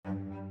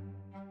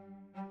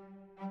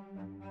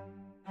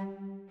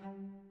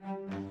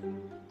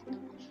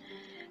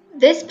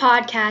This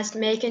podcast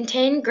may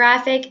contain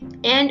graphic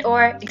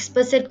and/or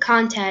explicit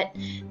content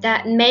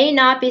that may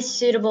not be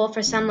suitable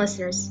for some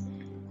listeners,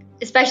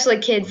 especially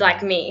kids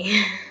like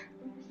me.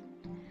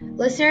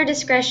 Listener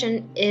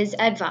discretion is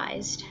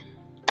advised.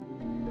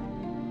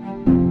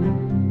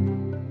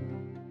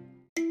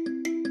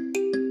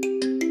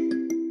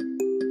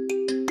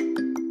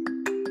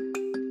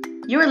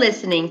 You're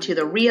listening to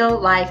the Real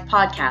Life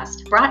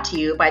Podcast, brought to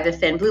you by the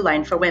Thin Blue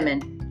Line for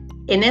Women.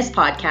 In this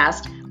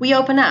podcast, we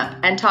open up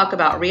and talk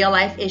about real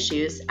life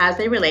issues as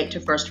they relate to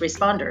first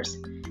responders.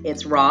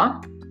 It's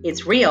raw,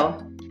 it's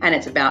real, and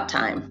it's about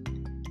time.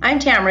 I'm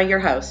Tamara, your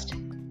host.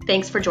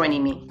 Thanks for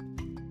joining me.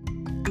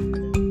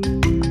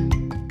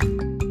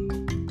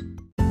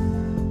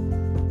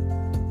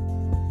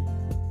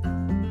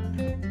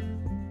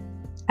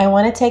 I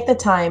want to take the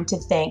time to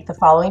thank the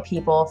following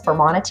people for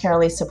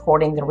monetarily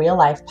supporting the Real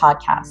Life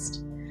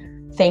Podcast.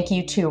 Thank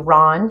you to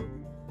Ron,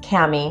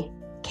 Cami,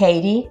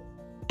 Katie,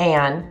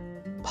 Anne,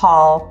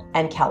 Paul,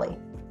 and Kelly.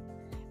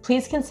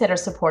 Please consider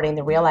supporting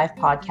the Real Life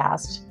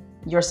Podcast.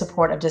 Your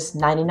support of just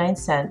 99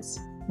 cents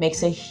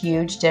makes a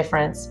huge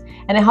difference,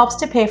 and it helps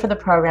to pay for the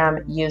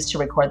program used to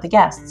record the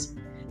guests.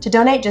 To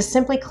donate, just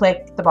simply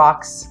click the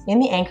box in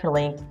the anchor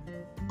link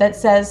that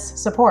says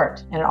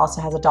support, and it also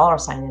has a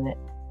 $sign in it.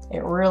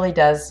 It really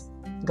does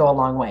go a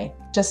long way.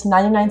 Just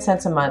 99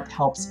 cents a month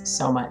helps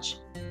so much.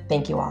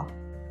 Thank you all.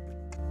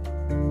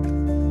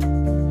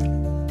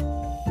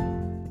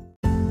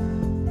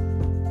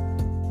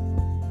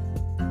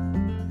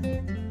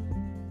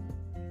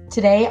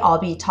 Today, I'll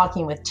be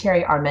talking with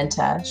Terry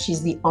Armenta.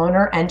 She's the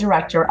owner and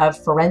director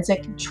of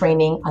Forensic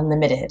Training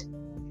Unlimited.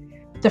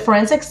 The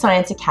Forensic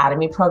Science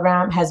Academy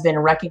program has been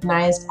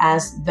recognized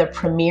as the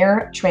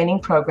premier training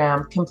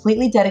program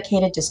completely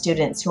dedicated to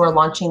students who are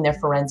launching their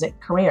forensic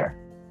career.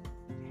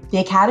 The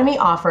Academy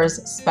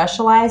offers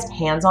specialized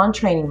hands-on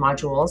training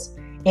modules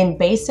in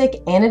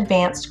basic and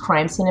advanced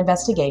crime scene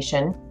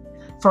investigation,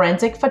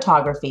 forensic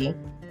photography,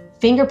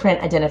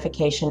 fingerprint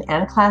identification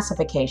and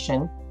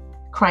classification,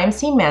 crime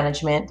scene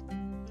management,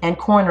 and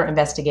coroner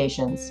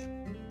investigations.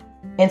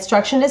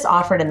 Instruction is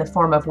offered in the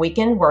form of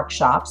weekend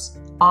workshops,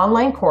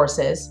 online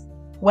courses,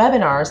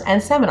 webinars, and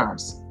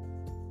seminars.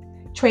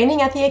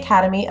 Training at the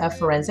Academy of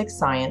Forensic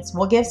Science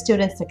will give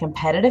students the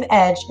competitive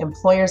edge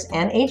employers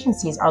and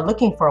agencies are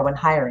looking for when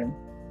hiring.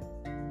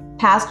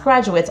 Past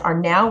graduates are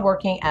now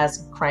working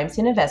as crime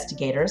scene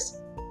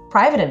investigators,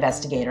 private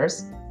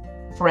investigators,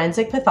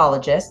 forensic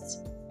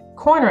pathologists,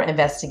 coroner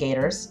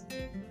investigators,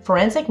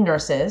 forensic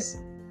nurses,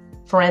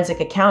 forensic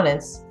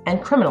accountants,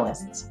 and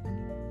criminalists.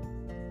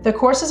 The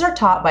courses are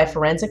taught by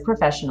forensic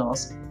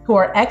professionals who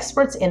are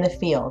experts in the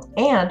field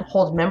and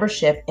hold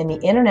membership in the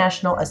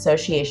International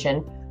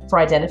Association for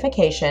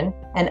Identification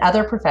and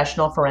other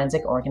professional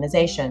forensic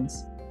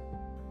organizations.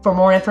 For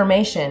more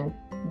information,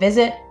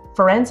 visit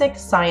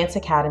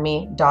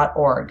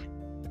forensicscienceacademy.org.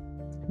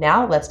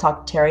 Now let's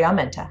talk to Terry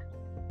Armenta.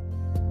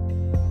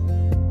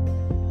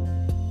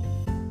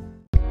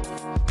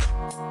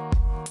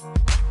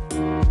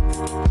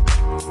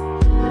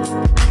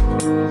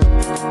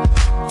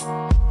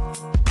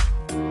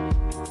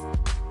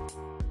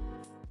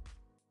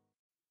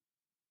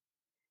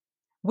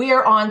 We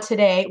are on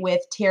today with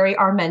Terry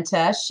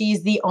Armenta.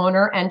 She's the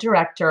owner and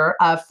director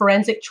of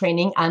Forensic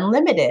Training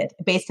Unlimited,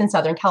 based in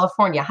Southern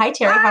California. Hi,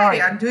 Terry. Hi, how are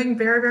you? I'm doing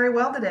very, very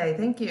well today.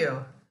 Thank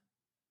you.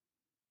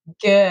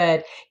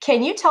 Good.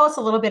 Can you tell us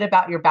a little bit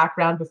about your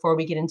background before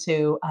we get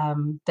into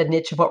the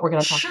niche of what we're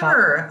going to talk about?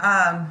 Sure.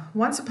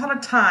 Once upon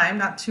a time,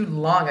 not too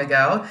long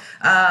ago,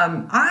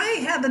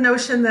 I had the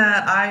notion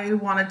that I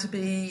wanted to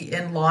be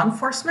in law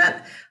enforcement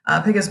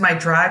because my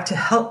drive to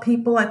help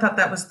people, I thought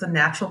that was the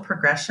natural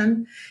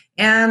progression.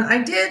 And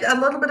I did a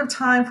little bit of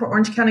time for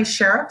Orange County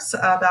Sheriff's,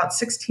 about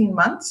 16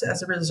 months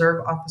as a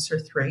Reserve Officer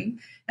 3.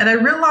 And I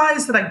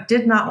realized that I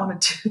did not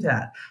want to do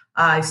that.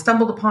 I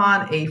stumbled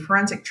upon a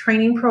forensic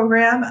training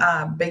program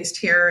based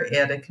here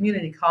at a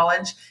community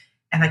college,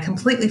 and I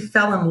completely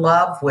fell in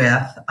love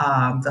with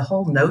the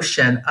whole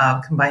notion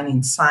of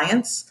combining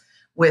science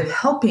with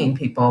helping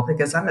people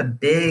because I'm a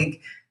big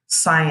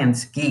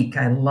science geek.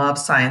 I love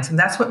science, and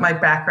that's what my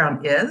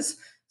background is.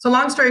 So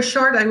long story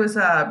short, I was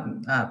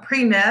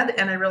pre-med,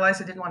 and I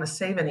realized I didn't want to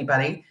save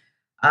anybody.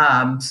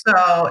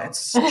 So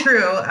it's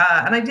true.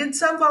 And I did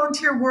some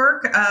volunteer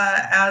work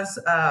as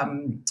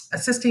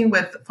assisting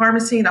with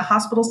pharmacy in a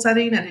hospital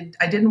setting, and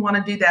I didn't want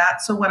to do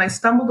that. So when I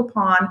stumbled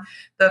upon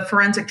the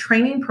forensic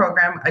training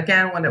program,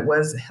 again, when it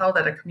was held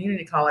at a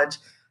community college,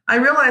 I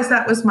realized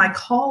that was my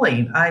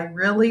calling. I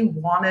really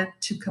wanted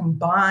to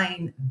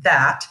combine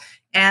that.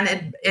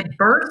 And it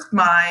birthed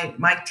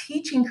my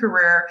teaching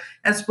career,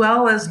 as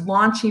well as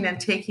launching and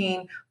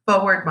taking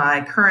forward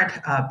my current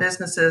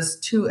businesses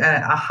to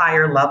a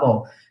higher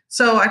level.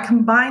 So I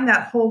combine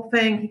that whole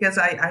thing because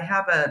I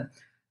have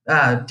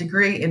a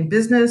degree in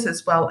business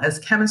as well as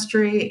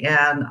chemistry.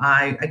 And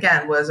I,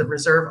 again, was a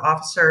reserve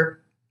officer,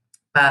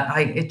 but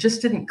it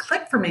just didn't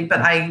click for me.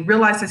 But I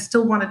realized I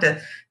still wanted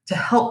to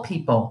help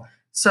people.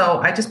 So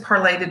I just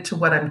parlayed it to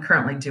what I'm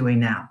currently doing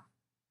now.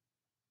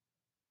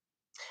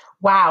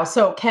 Wow.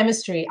 So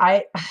chemistry,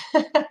 I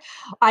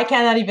I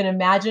cannot even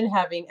imagine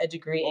having a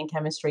degree in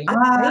chemistry. You're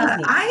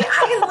crazy.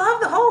 I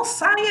love the whole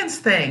science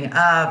thing.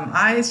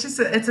 It's just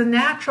it's a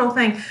natural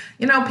thing.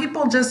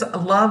 People just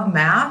love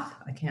math.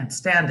 I can't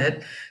stand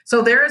it.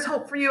 So there is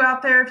hope for you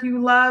out there. If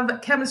you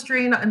love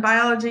chemistry and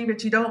biology,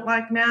 but you don't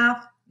like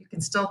math, you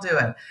can still do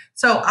it.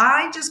 So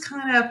I just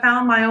kind of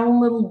found my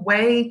own little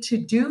way to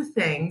do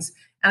things.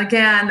 And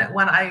again,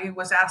 when I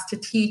was asked to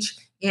teach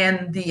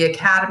in the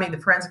academy, the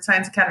Forensic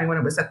Science Academy, when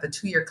it was at the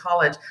 2-year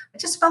college, I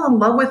just fell in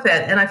love with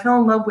it. And I fell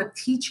in love with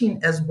teaching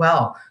as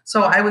well.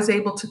 So I was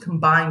able to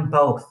combine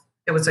both.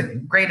 It was a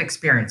great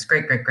experience.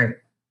 Great, great, great.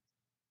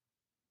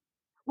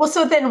 Well,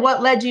 so then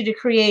what led you to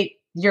create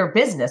your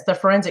business, the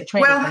Forensic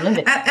Training Well,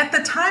 Unlimited? at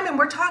the time, and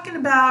we're talking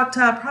about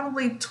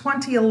probably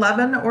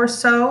 2011 or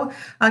so,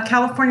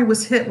 California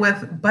was hit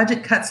with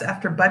budget cuts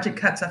after budget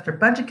cuts after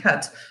budget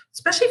cuts,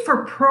 especially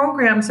for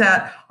programs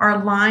that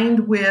are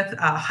aligned with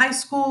a high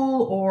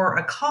school or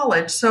a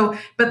college. So,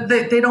 but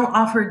they don't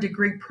offer a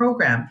degree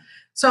program.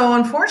 So,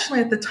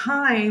 unfortunately, at the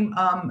time,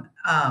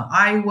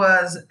 I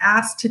was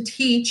asked to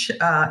teach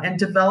and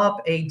develop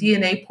a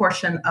DNA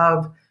portion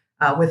of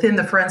within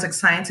the Forensic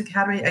Science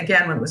Academy,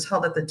 again, when it was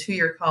held at the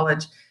 2-year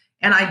college.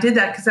 And I did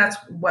that because that's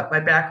what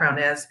my background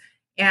is.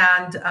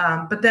 And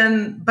but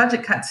then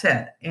budget cuts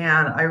hit,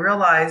 and I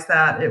realized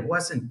that it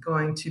wasn't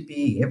going to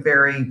be a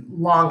very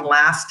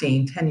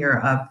long-lasting tenure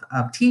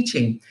of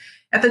teaching.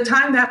 At the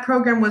time, that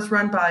program was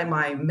run by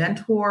my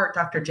mentor,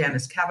 Dr.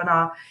 Janice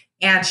Kavanaugh,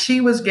 and she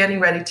was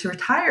getting ready to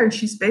retire. And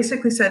she's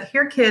basically said,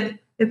 "Here, kid,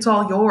 it's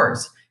all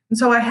yours." And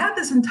so I had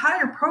this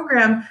entire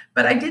program,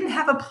 but I didn't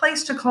have a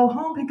place to call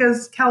home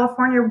because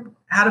California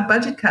had a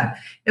budget cut.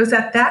 It was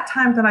at that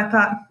time that I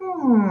thought,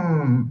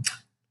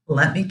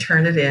 let me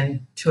turn it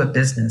into a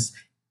business.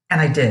 And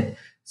I did.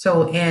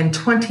 So in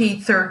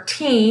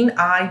 2013,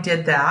 I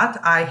did that.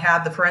 I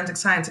had the Forensic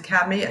Science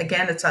Academy.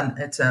 Again, it's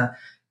a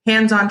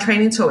hands-on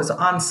training, so it was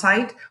on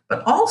site.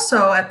 But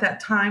also at that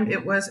time,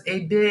 it was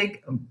a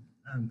big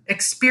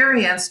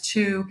experience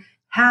to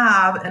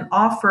have and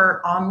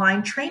offer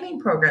online training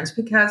programs,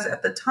 because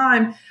at the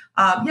time,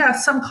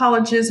 some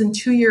colleges and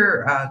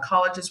 2-year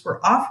colleges were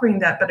offering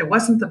that, but it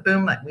wasn't the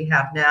boom like we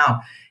have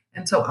now.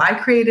 And so I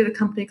created a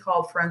company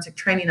called Forensic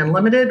Training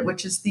Unlimited,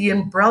 which is the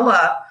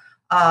umbrella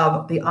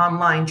of the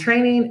online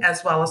training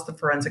as well as the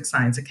Forensic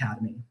Science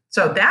Academy.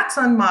 So that's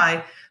on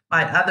my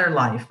other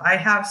life. I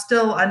have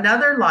still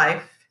another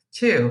life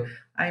too.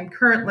 I'm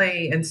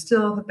currently and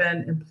still have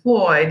been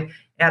employed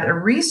at a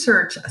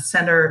research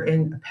center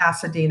in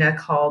Pasadena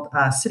called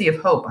City of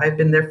Hope. I've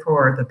been there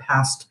for the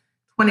past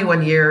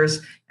 21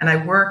 years, and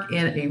I work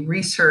in a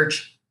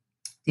research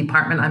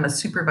department. I'm a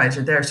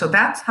supervisor there. So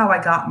that's how I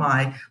got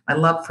my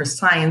love for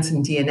science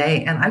and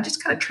DNA, and I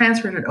just kind of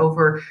transferred it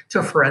over to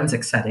a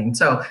forensic setting.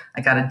 So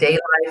I got a day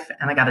life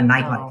and I got a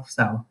night life.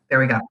 So there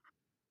we go.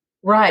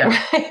 Right, Yeah.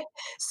 right.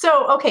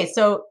 So, okay,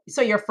 so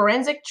your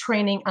Forensic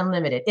Training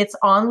Unlimited, it's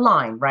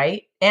online,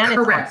 right? And it's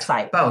on Correct.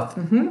 site. Both.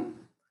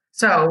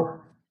 So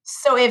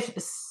So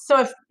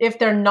if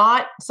they're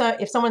not, so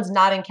if someone's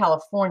not in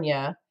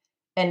California,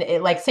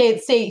 and like say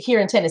here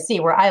in Tennessee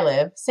where I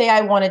live, say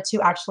I wanted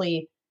to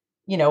actually,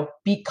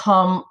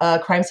 become a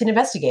crime scene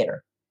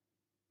investigator,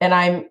 and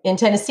I'm in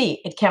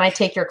Tennessee, can I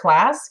take your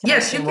class? Can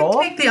yes, I you enroll?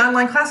 can take the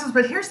online classes,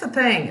 but here's the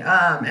thing,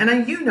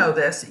 you know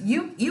this,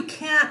 you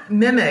can't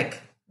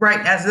mimic,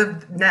 right, as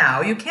of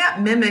now, you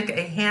can't mimic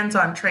a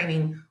hands-on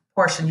training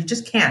portion. You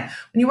just can't.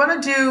 When you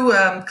want to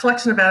do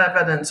collection of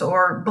evidence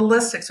or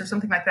ballistics or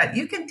something like that,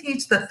 you can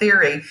teach the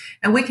theory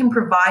and we can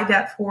provide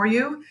that for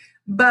you.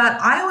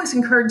 But I always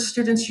encourage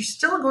students, you're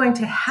still going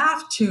to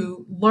have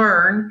to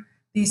learn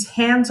these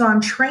hands-on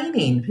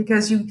training,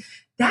 because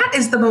that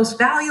is the most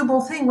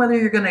valuable thing, whether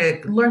you're going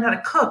to learn how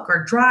to cook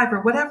or drive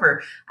or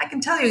whatever. I can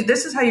tell you,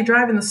 this is how you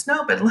drive in the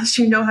snow, but unless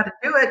you know how to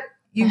do it,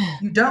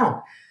 you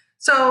don't.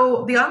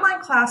 So the online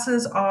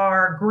classes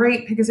are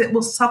great because it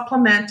will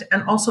supplement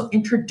and also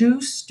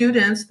introduce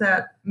students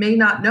that may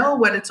not know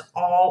what it's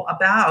all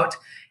about.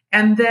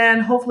 And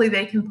then hopefully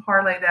they can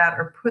parlay that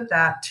or put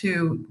that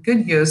to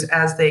good use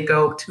as they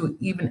go to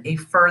even a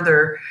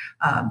further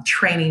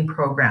training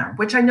program,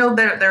 which I know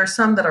there are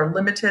some that are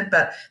limited,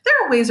 but there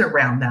are ways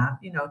around that,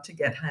 to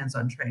get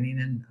hands-on training.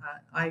 And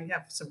I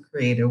have some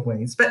creative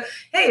ways. But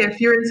hey, if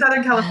you're in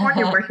Southern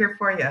California, we're here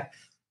for you.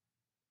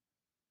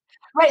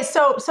 Right.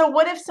 So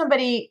what if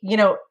somebody,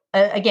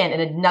 again, in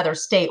another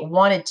state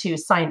wanted to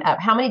sign up?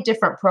 How many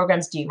different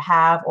programs do you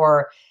have,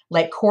 or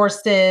like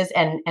courses,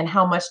 and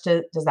how much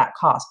does that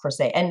cost per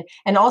se?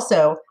 And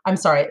also, I'm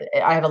sorry,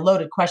 I have a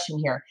loaded question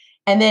here.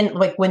 And then,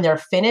 like, when they're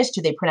finished,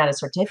 do they print out a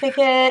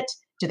certificate?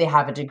 Do they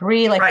have a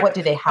degree? Like, Right. what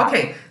do they have?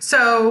 Okay,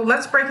 so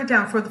let's break it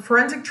down. For the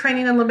Forensic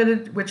Training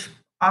Unlimited, which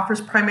offers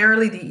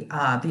primarily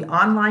the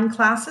online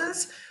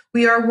classes,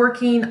 we are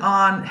working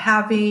on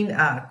having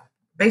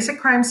basic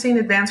crime scene,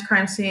 advanced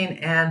crime scene,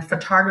 and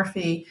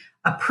photography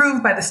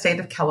approved by the state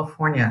of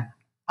California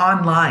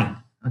online.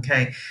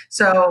 Okay.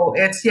 So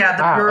it's, yeah,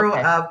 the Wow. Bureau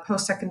Okay. of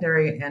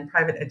Post-Secondary and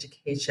Private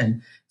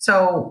Education.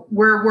 So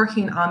we're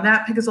working on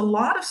that because a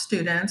lot of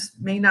students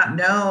may not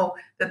know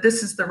that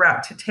this is the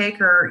route to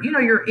take, or,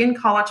 you're in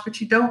college,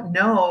 but you don't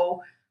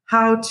know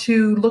how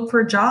to look for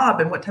a job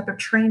and what type of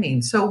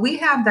training. So we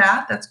have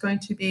that. That's going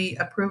to be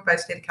approved by the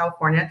state of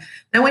California.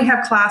 Then we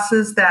have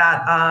classes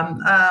that,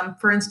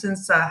 for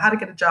instance, how to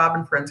get a job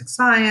in forensic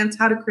science,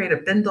 how to create a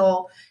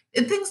bindle,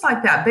 and things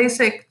like that,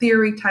 basic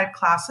theory type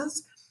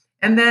classes.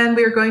 And then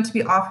we're going to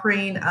be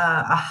offering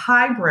a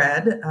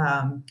hybrid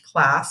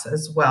class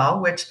as well,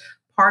 which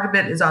part of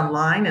it is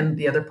online and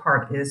the other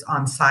part is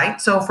on site.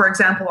 So, for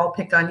example, I'll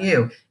pick on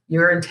you.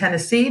 You're in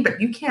Tennessee,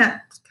 but you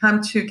can't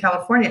come to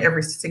California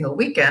every single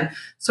weekend.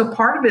 So,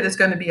 part of it is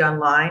going to be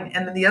online.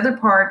 And then the other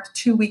part,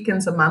 2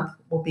 weekends a month,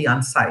 will be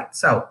on site.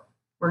 So,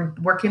 we're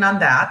working on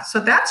that.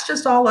 So, that's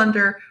just all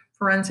under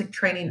Forensic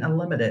Training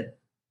Unlimited.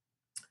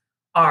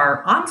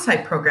 Our on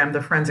site program,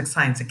 the Forensic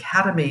Science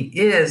Academy,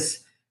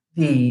 is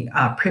the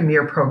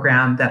premier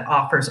program that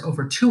offers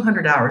over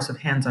 200 hours of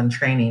hands-on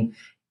training.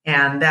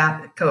 And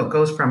that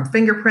goes from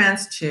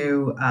fingerprints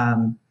to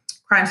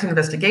crime scene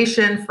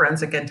investigation,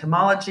 forensic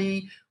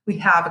entomology. We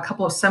have a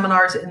couple of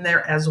seminars in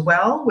there as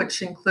well,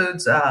 which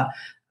includes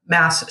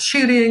mass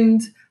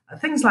shootings,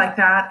 things like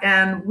that.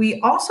 And we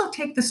also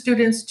take the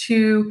students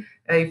to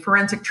a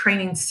forensic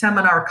training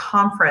seminar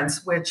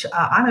conference, which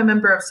I'm a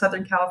member of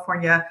Southern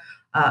California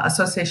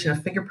Association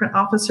of Fingerprint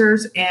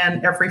Officers,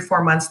 and every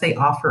 4 months they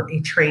offer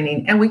a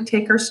training, and we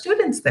take our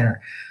students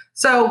there.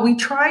 So we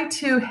try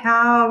to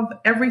have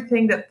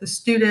everything that the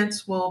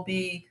students will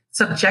be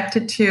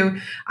subjected to.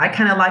 I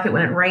kind of like it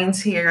when it rains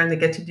here and they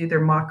get to do their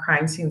mock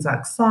crime scenes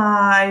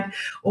outside,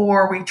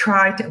 or we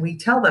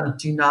tell them,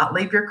 do not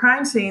leave your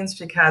crime scenes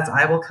because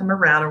I will come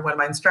around, or one of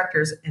my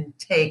instructors, and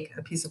take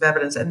a piece of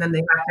evidence, and then they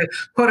have to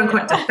quote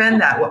unquote defend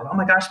that. Well, oh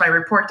my gosh, my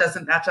report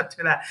doesn't match up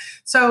to that.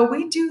 So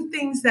we do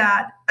things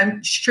that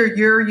I'm sure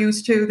you're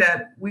used to,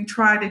 that we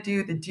try to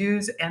do the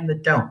do's and the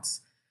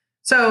don'ts.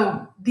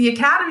 So the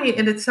academy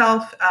in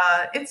itself,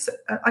 it's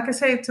like I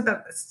say, it's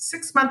about a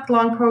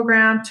 6-month-long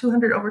program,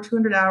 over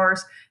 200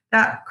 hours.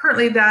 That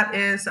currently that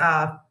is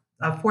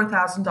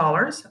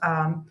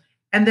 $4,000.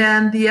 And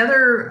then the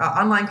other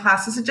online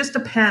classes, it just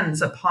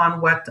depends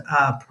upon what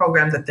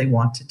program that they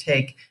want to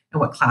take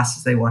and what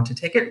classes they want to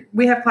take.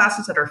 We have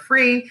classes that are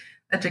free,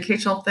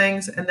 educational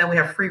things, and then we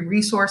have free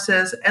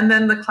resources, and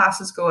then the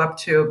classes go up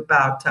to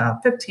about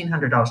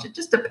 $1,500. It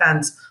just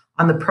depends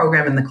on the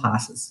program and the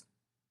classes.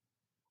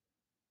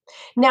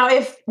 Now,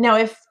 if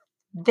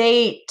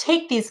they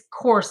take these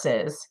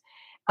courses,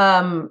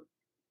 do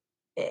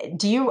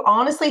you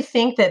honestly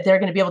think that they're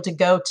going to be able to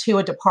go to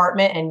a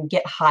department and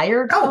get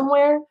hired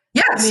somewhere?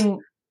 Yes. I mean,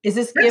 is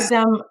this give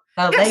them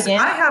a leg in?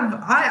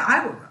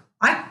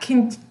 I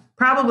can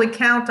probably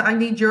count. I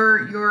need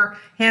your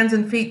hands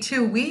and feet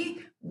too.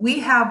 We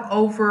have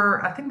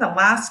over, I think the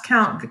last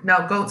count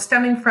now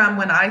stemming from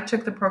when I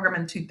took the program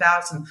in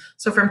 2000.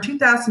 So from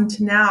 2000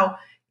 to now,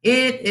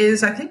 it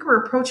is, I think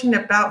we're approaching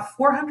about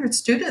 400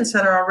 students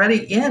that are already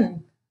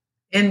in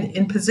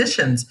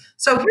positions.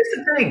 So here's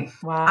the thing.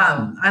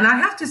 Wow. And I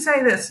have to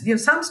say this,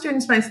 some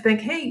students might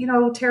think, hey,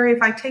 Terry,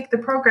 if I take the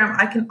program,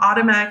 I can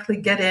automatically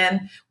get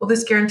in. Will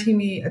this guarantee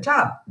me a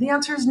job? The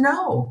answer is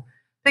no,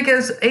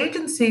 because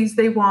agencies,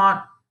 they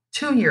want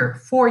 2-year,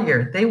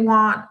 4-year, they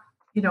want,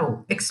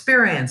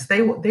 experience.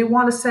 They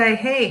want to say,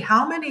 hey,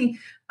 how many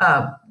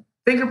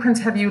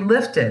fingerprints have you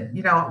lifted?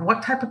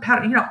 What type of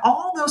pattern,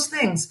 all those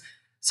things.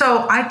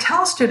 So I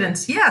tell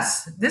students,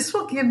 yes, this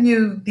will give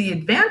you the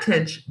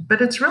advantage,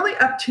 but it's really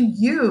up to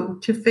you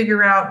to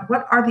figure out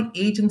what are the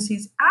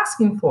agencies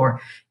asking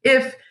for.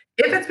 If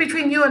it's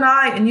between you and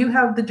I, and you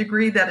have the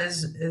degree that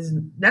is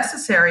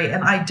necessary,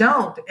 and I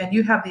don't, and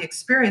you have the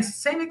experience,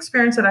 same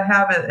experience that I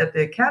have at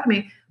the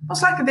academy,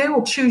 most likely they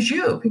will choose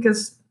you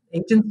because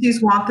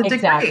agencies want the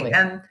degree.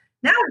 And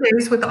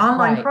nowadays with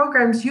online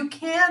programs, you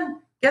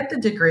can get the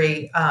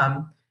degree.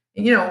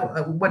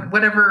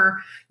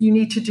 Whatever you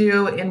need to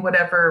do in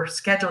whatever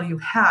schedule you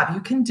have, you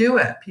can do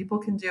it. People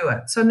can do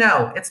it. So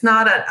no, it's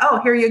not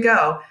here you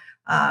go.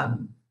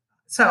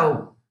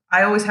 So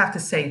I always have to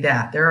say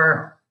that there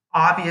are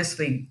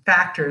obviously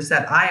factors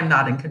that I am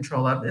not in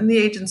control of, and the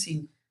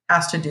agency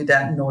has to do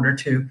that in order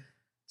to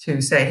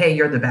say, hey,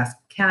 you're the best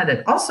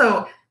candidate.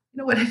 Also,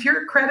 if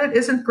your credit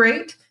isn't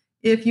great,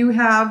 if you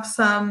have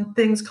some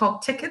things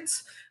called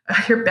tickets,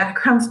 your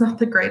background's not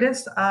the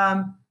greatest,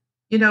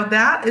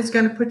 that is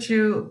going to put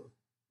you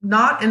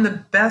not in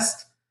the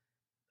best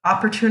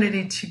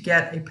opportunity to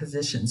get a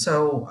position.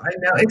 So I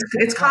know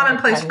it's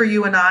commonplace for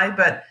you and I,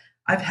 but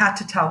I've had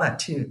to tell that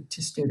to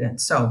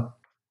students. So,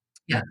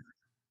 yeah.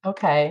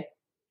 Okay.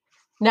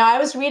 Now, I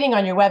was reading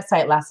on your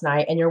website last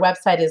night, and your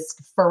website is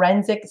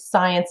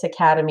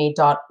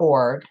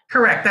forensicscienceacademy.org.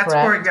 Correct. That's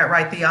where you got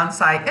right, the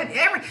on-site.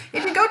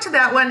 If you go to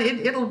that one,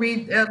 it'll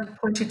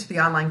point you to the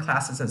online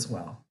classes as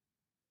well.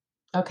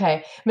 Okay.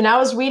 I mean, I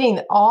was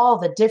reading all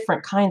the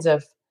different kinds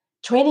of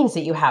trainings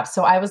that you have.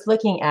 So I was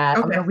looking at,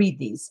 I'm going to read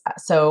these.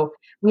 So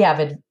We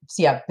have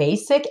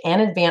basic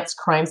and advanced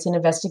crime scene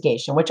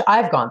investigation, which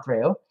I've gone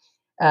through,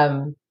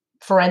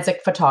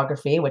 forensic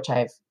photography, which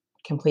I've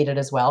completed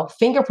as well,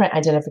 fingerprint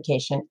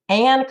identification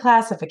and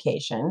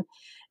classification.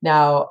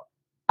 Now,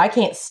 I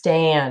can't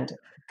stand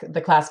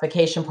the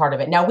classification part of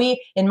it. Now,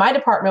 in my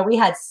department, we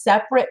had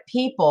separate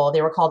people.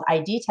 They were called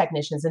ID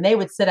technicians, and they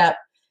would sit up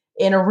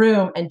in a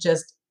room and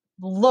just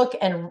look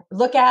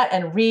at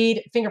and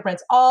read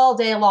fingerprints all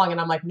day long. And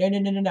I'm like, no,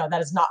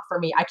 that is not for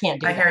me. I can't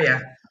do that. I hear you.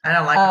 I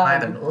don't like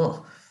them either.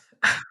 Ugh.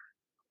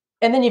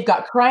 And then you've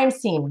got crime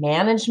scene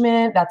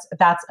management.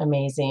 That's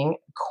amazing.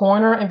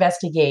 Coroner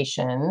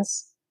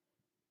investigations.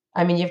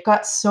 I mean, you've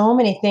got so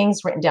many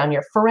things written down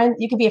here.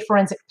 You can be a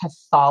forensic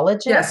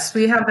pathologist. Yes,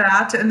 we have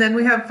that. And then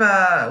we have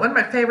one of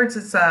my favorites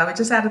is we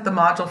just added the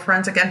module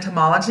forensic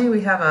entomology.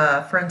 We have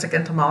a forensic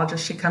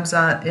entomologist. She comes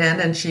in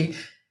and she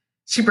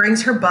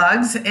brings her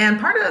bugs. And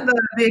part of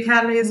the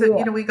academy is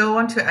that, we go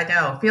on to,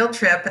 a field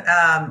trip.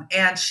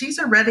 And she's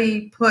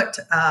already put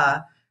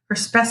her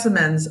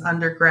specimens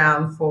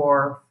underground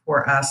for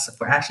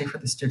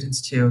the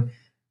students to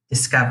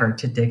discover,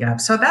 to dig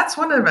up. So that's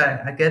one of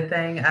a good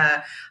thing.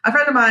 A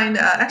friend of mine,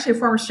 actually a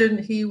former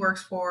student, he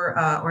works for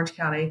Orange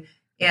County,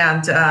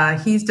 and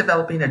he's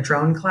developing a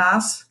drone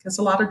class because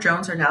a lot of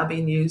drones are now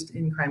being used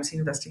in crime scene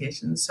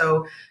investigations.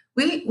 So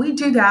we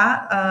do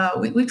that.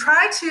 We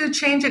try to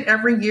change it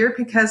every year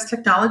because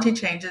technology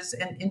changes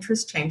and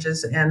interest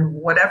changes, and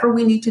whatever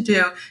we need to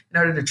do in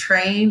order to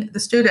train the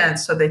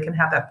students so they can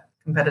have that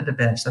competitive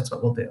edge, that's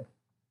what we'll do.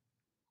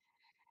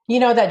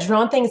 That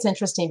drone thing is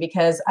interesting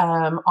because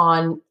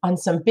on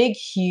some big,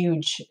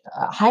 huge,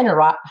 high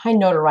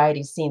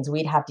notoriety scenes,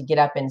 we'd have to get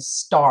up in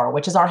Star,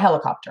 which is our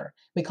helicopter.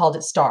 We called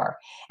it Star.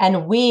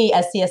 And we,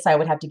 as CSI,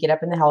 would have to get up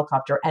in the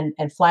helicopter and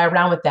fly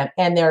around with them.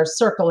 And they're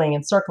circling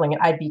and circling.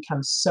 And I'd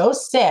become so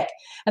sick.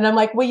 And I'm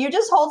like, will you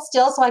just hold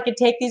still so I could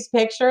take these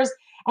pictures?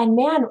 And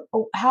man,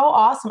 how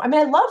awesome. I mean,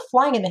 I love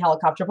flying in the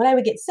helicopter, but I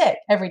would get sick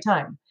every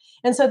time.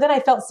 And so then I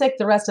felt sick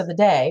the rest of the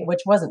day,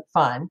 which wasn't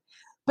fun.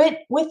 But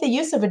with the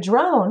use of a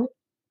drone,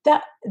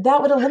 that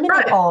would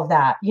eliminate all of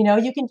that. You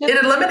can just...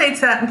 It eliminates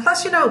that. And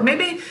plus,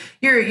 maybe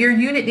your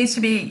unit needs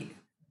to be,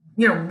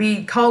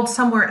 be called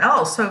somewhere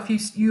else. So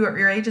if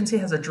your agency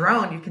has a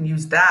drone, you can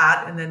use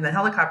that. And then the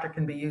helicopter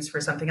can be used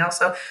for something else.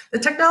 So the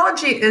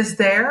technology is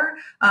there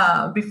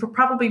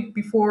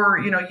before,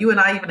 you and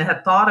I even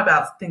had thought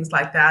about things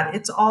like that.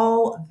 It's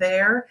all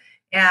there.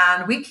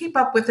 And we keep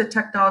up with the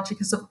technology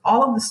because of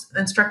all of the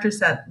instructors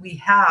that we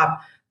have.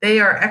 They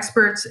are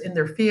experts in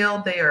their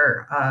field. They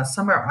are,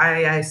 some are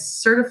IAI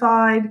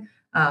certified.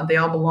 They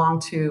all belong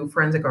to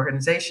forensic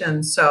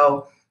organizations.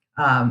 So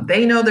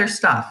they know their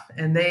stuff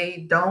and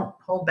they don't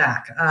hold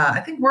back. I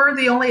think we're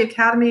the only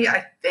academy,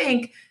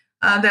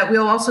 that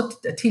we'll also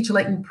teach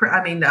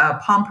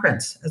palm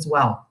prints as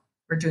well.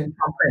 We're doing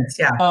palm prints.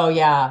 Yeah. Oh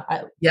yeah.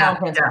 Palm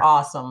prints are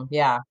awesome.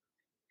 Yeah.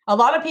 A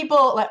lot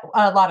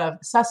of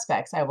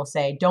suspects, I will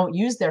say, don't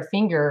use their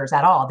fingers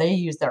at all. They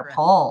use their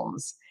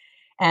palms.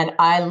 And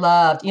I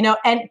loved,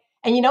 and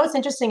what's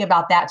interesting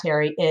about that,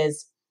 Terry,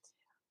 is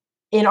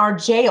in our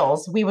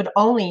jails, we would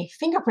only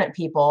fingerprint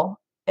people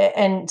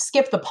and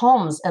skip the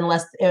palms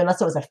unless it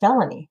was a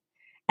felony.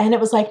 And it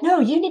was like,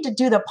 no, you need to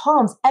do the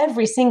palms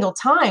every single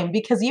time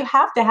because you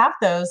have to have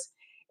those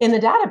in the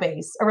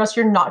database or else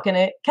you're not going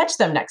to catch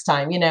them next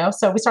time,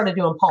 So we started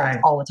doing palms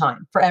all the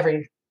time for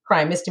every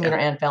crime, misdemeanor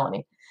and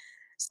felony.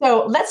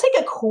 So let's take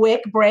a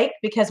quick break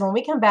because when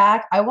we come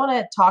back, I want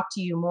to talk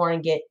to you more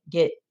and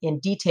get in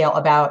detail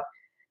about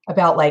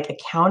like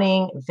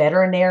accounting,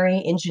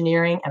 veterinary,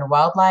 engineering, and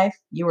wildlife.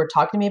 You were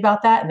talking to me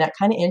about that, and that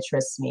kind of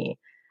interests me.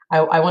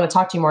 I want to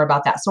talk to you more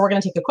about that. So we're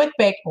going to take a quick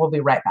break. We'll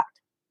be right back.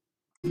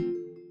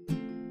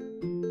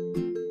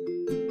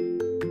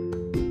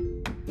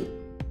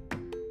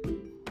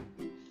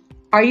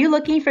 Are you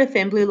looking for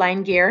Thin Blue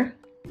Line gear?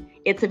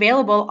 It's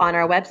available on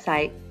our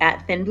website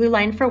at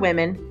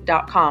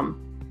thinbluelineforwomen.com.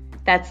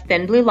 That's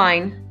Thin Blue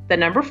Line, the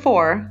number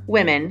 4,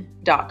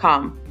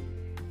 women.com.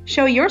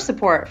 Show your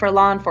support for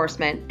law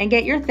enforcement and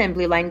get your Thin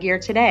Blue Line gear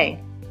today.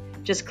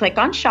 Just click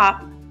on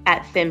shop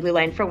at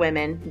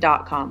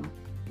thinbluelineforwomen.com.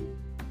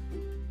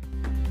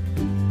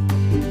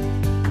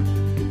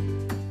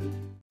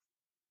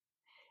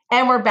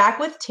 And we're back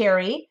with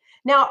Terry.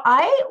 Now,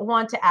 I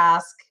want to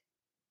ask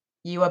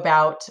you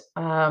about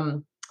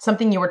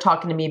something you were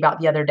talking to me about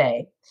the other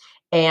day.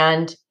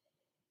 And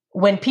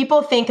when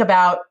people think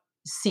about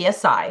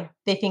CSI,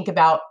 they think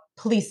about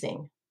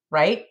policing,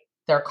 right?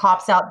 There are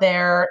cops out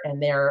there and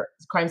there are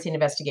crime scene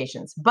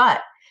investigations,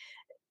 but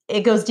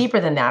it goes deeper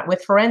than that.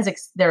 With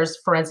forensics, there's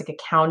forensic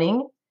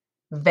accounting,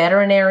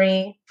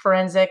 veterinary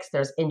forensics,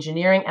 there's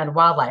engineering and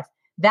wildlife.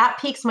 That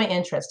piques my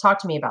interest. Talk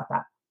to me about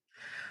that.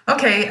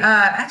 Okay.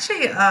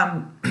 Actually,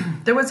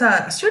 there was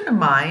a student of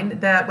mine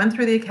that went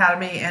through the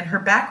academy and her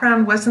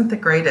background wasn't the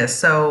greatest.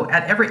 So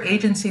at every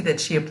agency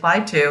that she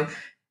applied to,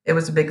 it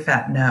was a big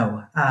fat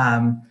no.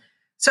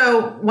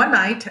 So one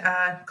night,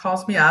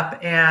 calls me up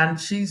and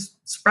she's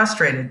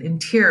frustrated, in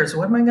tears.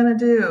 What am I going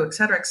to do? Et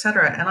cetera, et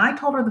cetera. And I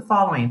told her the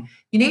following: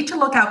 you need to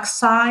look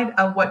outside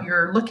of what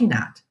you're looking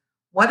at.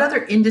 What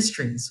other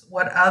industries,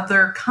 what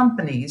other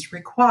companies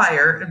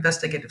require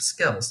investigative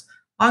skills?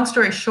 Long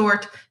story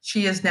short,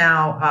 she is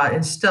now,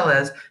 and still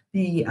is,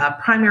 the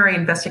primary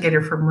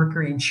investigator for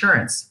Mercury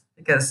Insurance,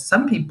 because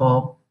some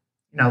people,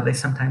 they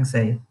sometimes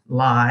they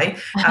lie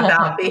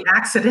about the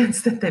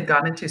accidents that they've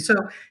gone into. So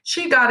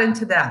she got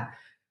into that.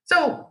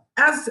 So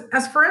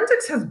as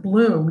forensics has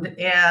bloomed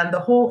and the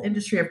whole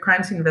industry of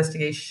crime scene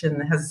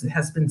investigation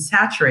has been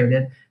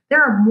saturated,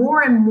 there are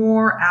more and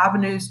more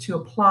avenues to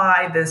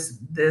apply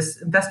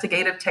this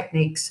investigative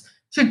techniques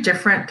to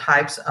different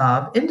types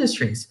of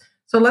industries.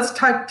 So let's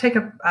take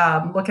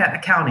a look at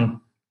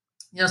accounting.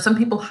 Some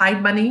people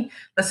hide money.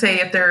 Let's say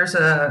if there's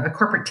a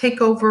corporate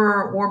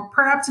takeover or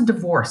perhaps a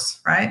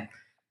divorce, right?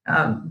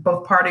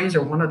 Both parties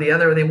or one or the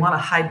other, they want to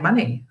hide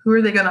money. Who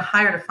are they going to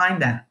hire to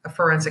find that? A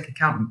forensic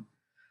accountant.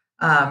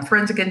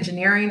 Forensic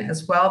engineering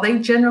as well. They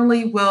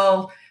generally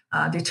will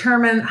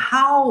determine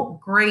how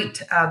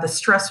great the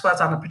stress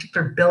was on a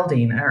particular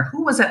building, or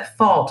who was at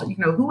fault,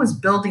 who was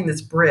building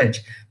this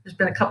bridge. There's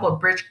been a couple of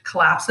bridge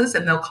collapses,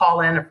 and they'll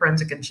call in a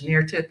forensic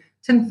engineer to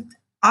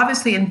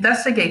obviously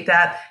investigate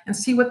that and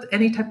see what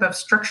any type of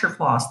structure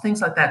flaws,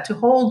 things like that, to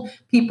hold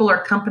people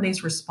or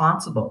companies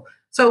responsible.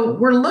 So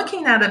we're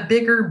looking at a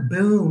bigger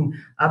boom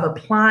of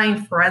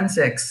applying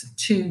forensics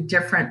to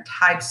different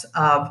types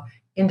of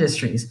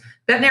industries.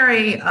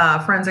 Veterinary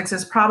forensics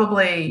is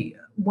probably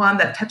one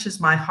that touches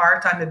my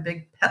heart. I'm a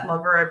big pet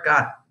lover. I've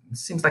got,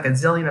 seems like a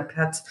zillion of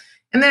pets.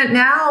 And then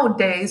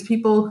nowadays,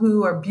 people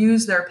who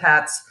abuse their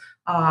pets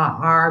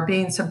are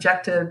being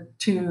subjected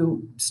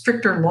to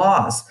stricter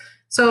laws.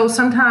 So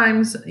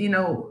sometimes,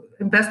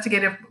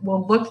 investigative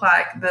will look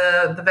like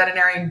the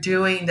veterinarian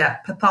doing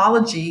that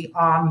pathology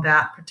on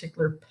that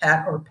particular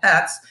pet or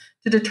pets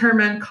to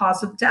determine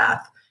cause of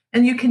death.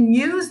 And you can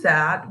use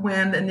that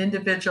when an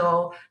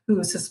individual who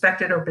is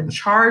suspected or been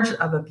charged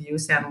of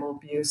abuse, animal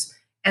abuse,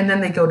 and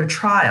then they go to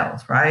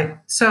trials, right?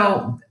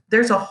 So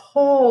there's a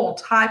whole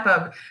type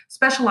of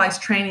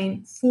specialized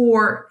training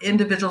for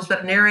individuals,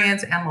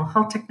 veterinarians, animal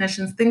health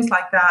technicians, things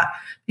like that,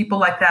 people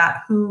like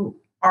that who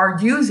are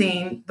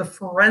using the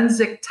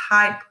forensic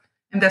type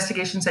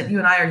investigations that you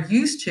and I are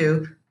used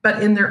to,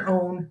 but in their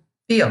own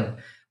field.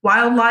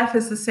 Wildlife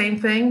is the same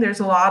thing. There's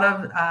a lot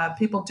of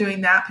people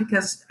doing that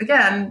because,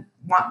 again,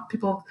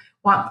 people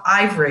want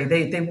ivory.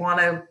 They want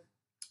to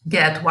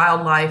get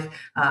wildlife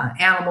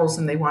animals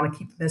and they want to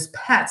keep them as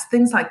pets,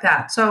 things like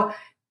that. So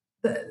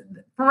the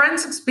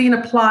forensics being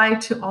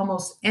applied to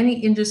almost any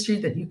industry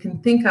that you can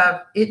think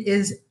of, it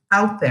is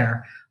out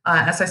there.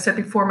 As I said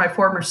before, my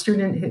former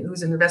student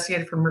who's an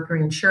investigator for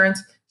Mercury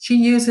Insurance, she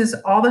uses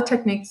all the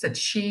techniques that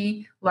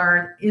she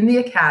learned in the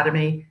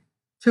academy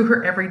to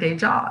her everyday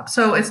job.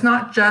 So it's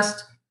not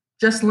just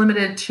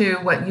limited to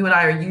what you and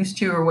I are used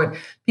to or what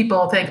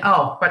people think,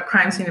 oh, what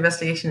crime scene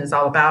investigation is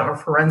all about, or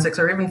forensics,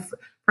 or even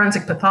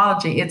forensic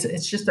pathology.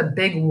 It's just a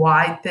big,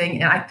 wide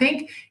thing. And I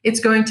think it's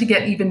going to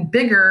get even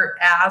bigger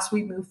as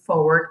we move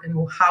forward and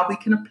how we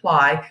can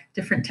apply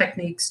different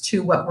techniques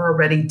to what we're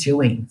already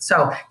doing.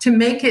 So to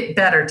make it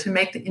better, to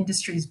make the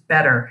industries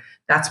better,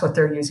 that's what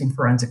they're using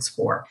forensics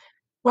for.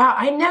 Wow,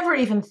 I never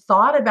even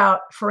thought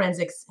about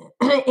forensics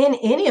in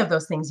any of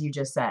those things you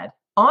just said.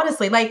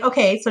 Honestly,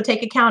 okay, so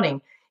take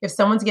accounting. If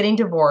someone's getting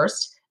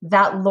divorced,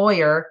 that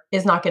lawyer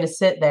is not going to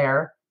sit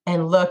there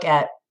and look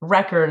at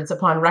records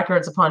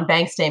upon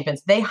bank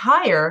statements. They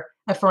hire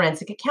a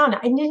forensic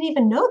accountant. I didn't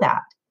even know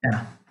that.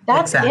 Yeah,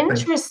 that's exactly.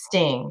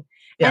 Interesting.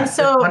 Yes,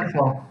 and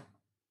wonderful.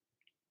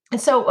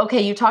 And so,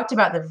 okay, you talked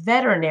about the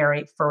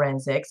veterinary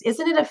forensics.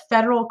 Isn't it a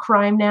federal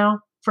crime now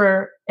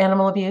for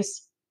animal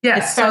abuse?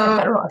 Yes. It's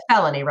a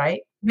felony, right?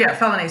 Yeah,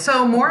 felony.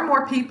 So more and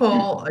more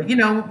people,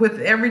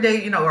 with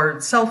everyday, or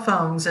cell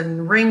phones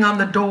and ring on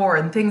the door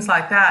and things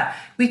like that,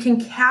 we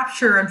can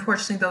capture,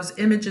 unfortunately, those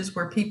images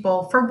where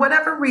people, for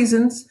whatever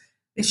reasons,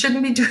 they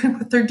shouldn't be doing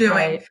what they're doing,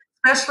 right,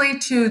 especially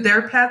to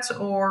their pets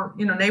or,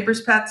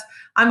 neighbors' pets.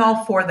 I'm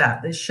all for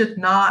that. They should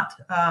not,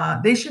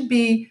 they should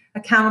be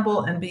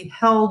accountable and be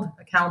held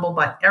accountable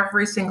by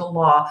every single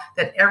law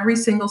that every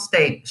single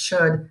state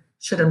should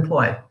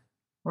employ.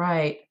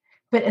 Right.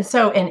 But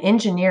so in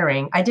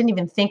engineering, I didn't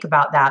even think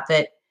about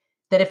that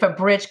if a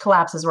bridge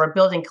collapses or a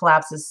building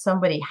collapses,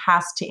 somebody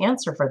has to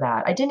answer for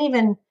that. I didn't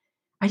even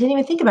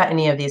think about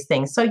any of these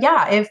things. So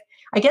yeah,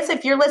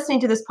 if you're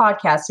listening to this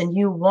podcast and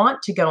you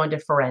want to go into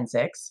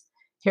forensics,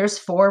 here's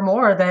 4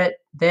 more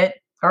that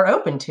are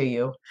open to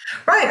you.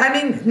 Right. I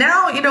mean,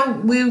 now,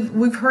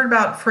 we've heard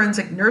about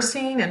forensic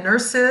nursing and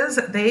nurses.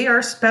 They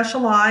are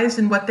specialized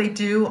in what they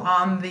do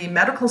on the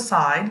medical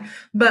side.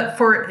 But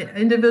for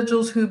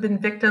individuals who've been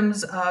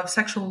victims of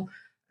sexual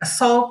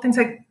assault, things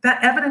like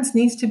that, evidence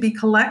needs to be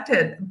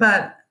collected.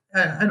 But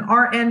an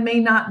RN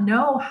may not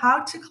know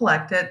how to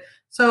collect it.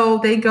 So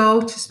they go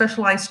to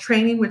specialized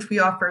training, which we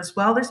offer as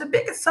well. There's a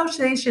big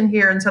association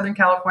here in Southern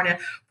California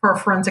for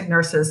forensic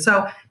nurses.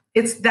 So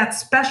it's that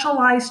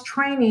specialized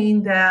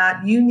training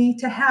that you need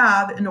to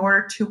have in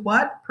order to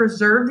what?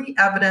 Preserve the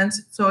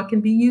evidence so it can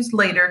be used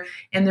later,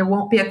 and there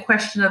won't be a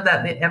question of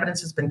that the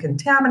evidence has been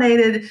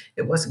contaminated,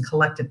 it wasn't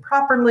collected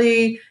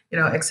properly,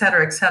 et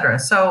cetera, et cetera.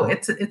 So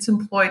it's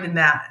employed in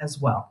that as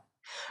well.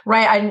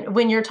 Right. And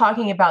when you're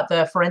talking about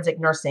the forensic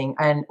nursing,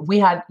 and we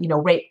had,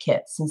 rape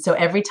kits. And so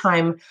every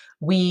time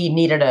we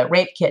needed a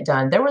rape kit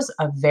done, there was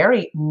a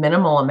very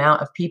minimal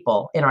amount of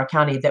people in our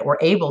county that were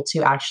able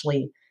to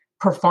actually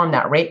perform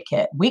that rape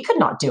kit. We could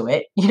not do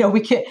it.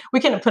 We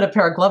couldn't put a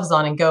pair of gloves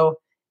on and go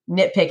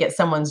nitpick at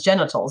someone's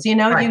genitals.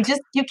 Right.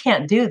 You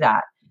can't do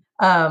that.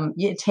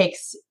 It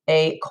takes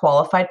a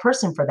qualified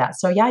person for that.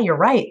 So yeah, you're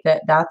right.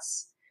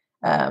 That's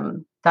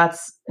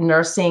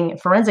nursing.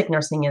 Forensic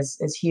nursing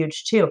is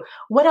huge too.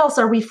 What else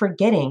are we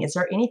forgetting? Is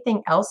there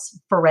anything else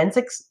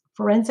forensic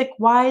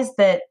wise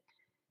that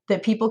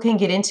people can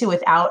get into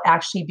without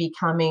actually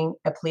becoming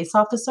a police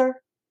officer?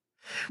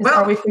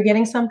 Are we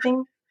forgetting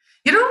something?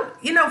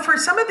 For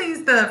some of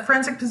the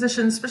forensic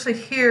positions, especially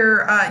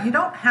here, you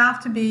don't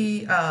have to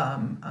be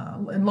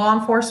in law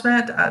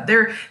enforcement.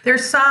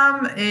 There's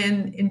some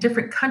in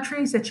different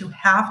countries that you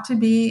have to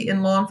be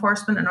in law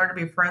enforcement in order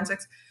to be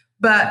forensics.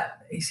 But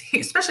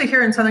especially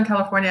here in Southern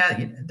California,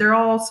 they're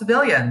all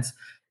civilians.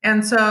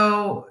 And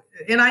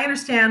I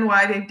understand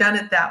why they've done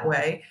it that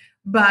way.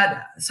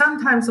 But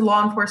sometimes the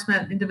law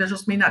enforcement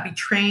individuals may not be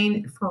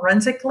trained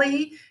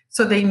forensically,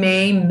 so they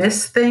may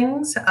miss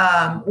things,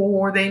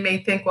 or they may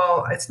think,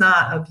 well, it's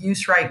not of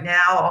use right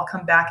now, I'll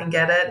come back and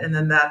get it, and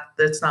then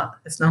it's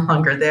no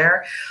longer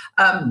there.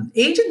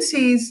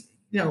 Agencies,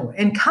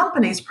 and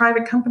companies,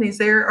 private companies,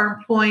 they are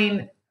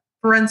employing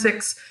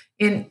forensics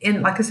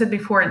in like I said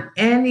before, in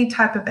any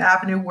type of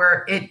avenue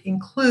where it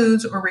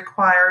includes or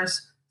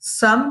requires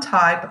some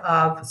type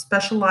of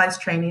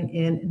specialized training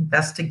in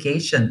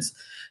investigations.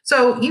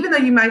 So even though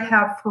you might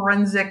have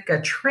forensic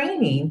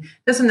training,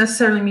 doesn't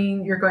necessarily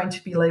mean you're going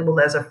to be labeled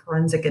as a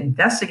forensic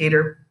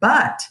investigator,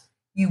 but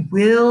you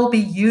will be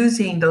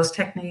using those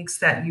techniques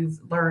that you've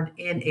learned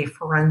in a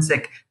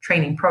forensic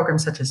training program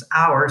such as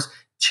ours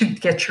to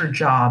get your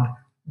job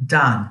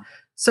done.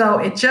 So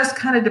it just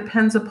kind of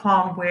depends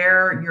upon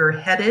where you're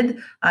headed.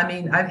 I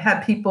mean, I've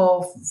had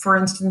people, for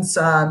instance,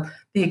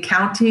 the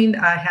accounting,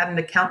 I had an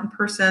accountant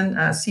person,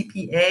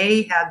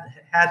 CPA,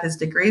 had his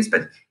degrees,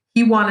 but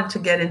he wanted to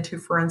get into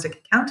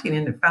forensic accounting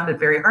and found it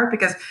very hard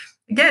because,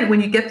 again, when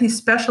you get these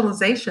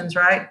specializations,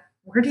 right,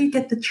 where do you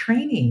get the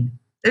training?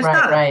 There's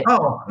right.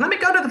 Oh, let me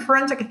go to the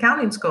forensic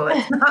accounting school.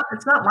 It's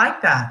not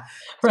like that.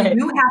 So right.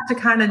 You have to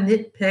kind of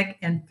nitpick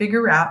and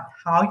figure out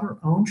how your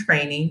own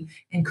training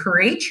and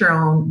create your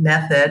own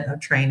method of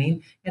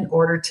training in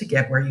order to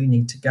get where you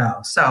need to go.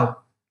 So,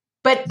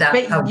 but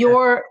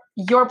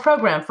your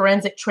program,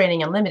 Forensic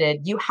Training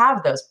Unlimited, you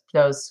have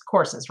those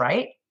courses,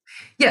 right?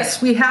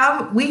 Yes, we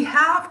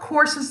have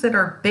courses that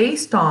are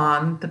based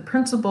on the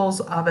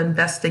principles of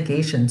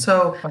investigation.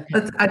 So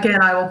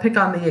again, I will pick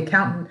on the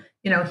accountant.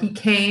 He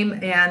came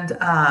and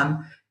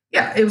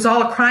it was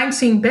all a crime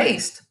scene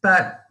based.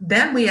 But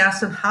then we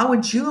asked him, how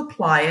would you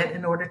apply it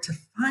in order to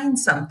find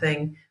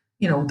something?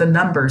 The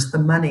numbers, the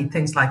money,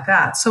 things like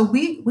that. So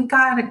we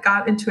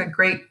got into a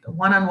great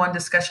one-on-one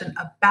discussion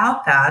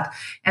about that,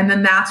 and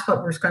then that's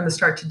what we're going to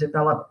start to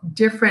develop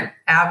different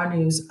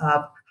avenues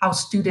of how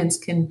students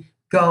can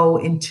go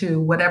into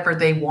whatever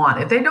they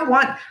want. If they don't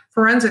want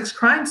forensics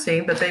crime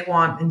scene, but they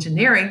want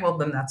engineering, well,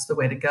 then that's the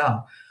way to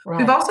go. Right.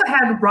 We've also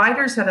had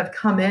writers that have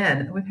come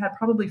in. We've had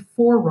probably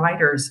 4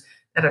 writers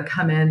that have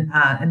come in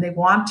and they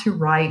want to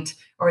write,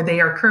 or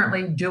they are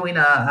currently doing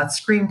a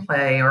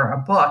screenplay or a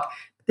book.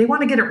 They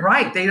want to get it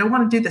right. They don't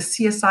want to do the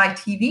CSI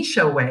TV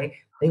show way.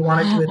 They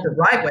want to do it the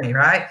right way,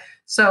 right?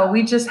 So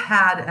we just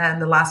had, in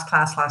the last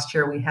class last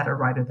year, we had a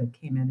writer that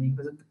came in. He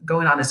was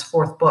going on his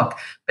 4th book,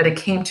 but it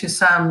came to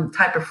some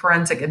type of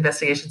forensic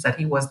investigations that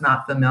he was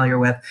not familiar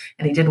with,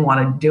 and he didn't want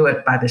to do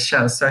it by the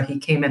show. So he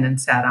came in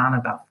and sat on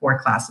about 4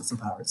 classes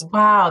of ours.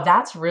 Wow,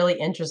 that's really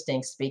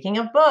interesting. Speaking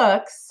of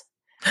books,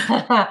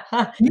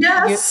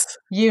 yes,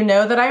 you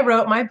know that I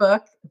wrote my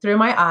book, Through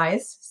My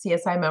Eyes,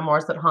 CSI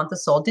Memoirs That Haunt the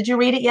Soul. Did you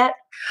read it yet?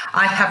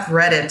 I have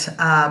read it.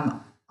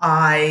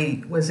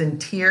 I was in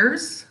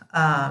tears.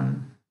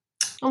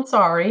 I'm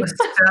sorry.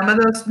 Some of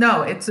those,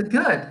 no, it's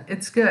good.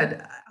 It's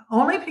good.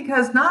 Only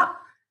because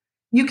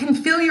you can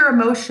feel your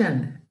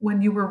emotion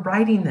when you were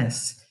writing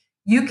this.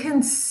 You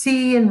can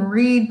see and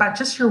read by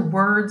just your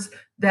words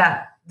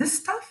that this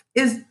stuff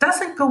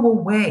doesn't go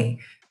away.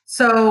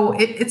 So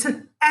it's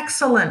an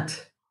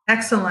excellent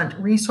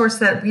resource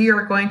that we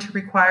are going to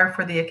require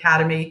for the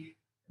Academy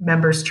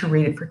members to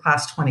read it for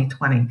class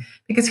 2020.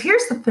 Because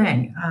here's the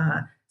thing.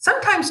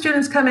 Sometimes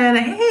students come in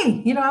and,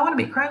 hey, I want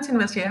to be a crime scene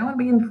investigator. I want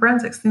to be in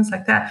forensics, things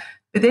like that.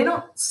 But they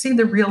don't see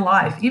the real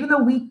life. Even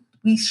though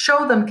we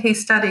show them case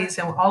studies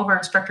and all of our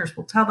instructors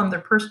will tell them their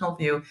personal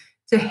view,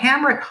 to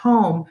hammer it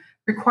home,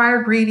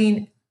 required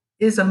reading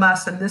is a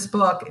must. And this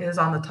book is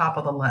on the top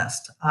of the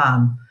list.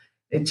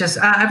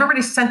 I've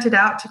already sent it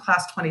out to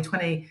class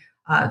 2020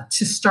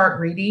 to start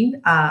reading.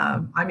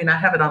 I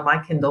have it on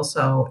my Kindle,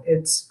 so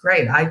it's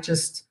great.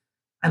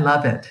 I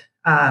love it.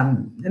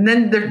 And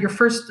then your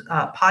first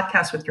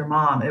podcast with your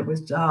mom, it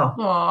was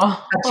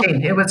Oh,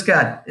 touching. It was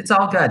good. It's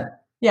all good.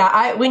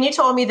 yeah. When you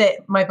told me that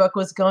my book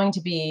was going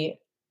to be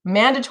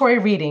mandatory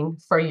reading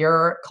for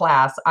your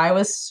class, I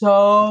was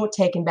so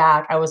taken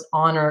back. I was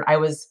honored.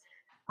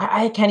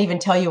 I can't even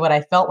tell you what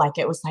I felt like.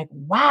 It was like,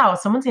 wow,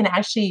 someone's going to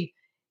actually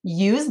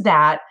use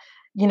that,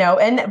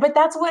 but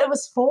that's what it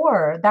was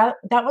for.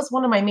 That was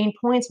one of my main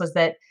points, was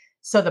that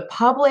so the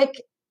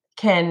public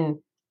can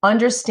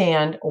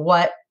understand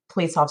what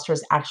police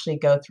officers actually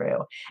go through.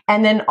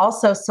 And then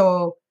also,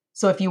 so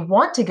if you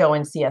want to go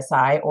in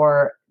CSI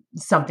or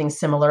something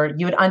similar,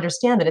 you would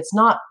understand that it's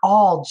not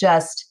all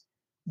just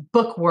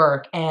book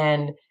work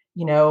and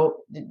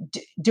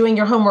doing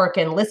your homework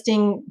and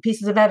listing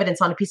pieces of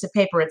evidence on a piece of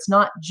paper. It's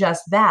not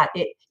just that.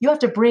 You have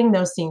to bring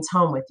those scenes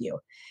home with you.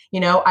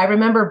 I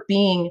remember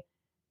being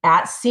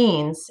at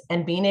scenes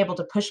and being able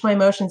to push my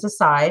emotions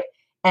aside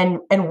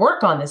and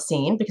work on the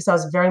scene, because I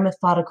was very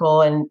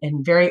methodical and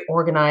very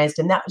organized,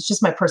 and that was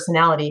just my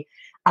personality.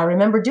 I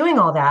remember doing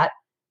all that,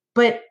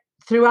 but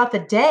throughout the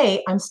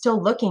day, I'm still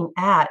looking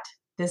at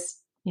this,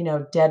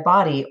 dead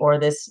body, or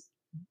this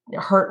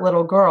hurt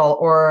little girl,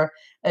 or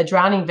a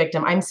drowning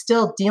victim. I'm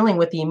still dealing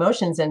with the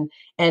emotions, and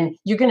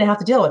you're going to have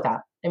to deal with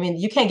that. I mean,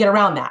 you can't get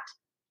around that.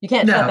 You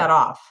can't shut that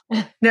off.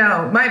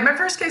 No, my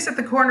first case at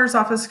the coroner's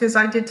office, because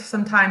I did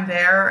some time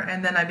there,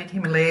 and then I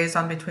became a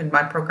liaison between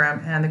my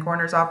program and the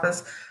coroner's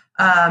office.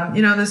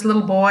 This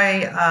little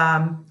boy,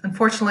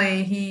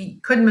 unfortunately, he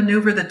couldn't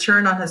maneuver the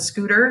turn on his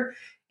scooter,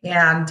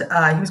 and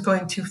he was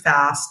going too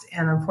fast.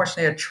 And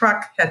unfortunately, a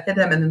truck had hit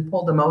him and then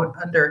pulled him out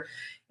under.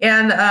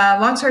 And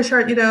long story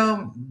short,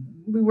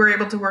 we were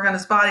able to work on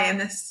his body, and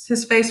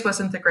his face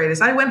wasn't the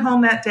greatest. I went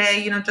home that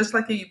day, just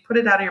like you put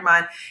it out of your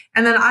mind.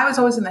 And then I was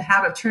always in the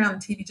habit of turning on the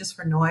TV just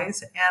for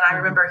noise. And I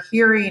remember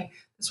hearing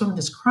this woman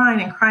just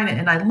crying and crying.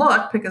 And I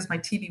looked because my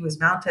TV was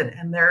mounted,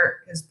 and there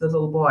is the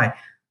little boy.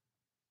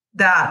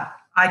 That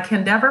I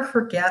can never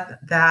forget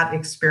that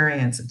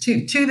experience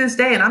to this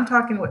day. And I'm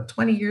talking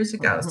 20 years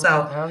ago. Mm-hmm.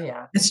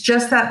 So It's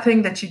just that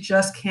thing that you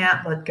just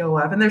can't let go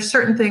of. And there's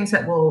certain things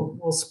that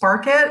will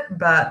spark it,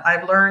 but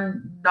I've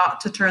learned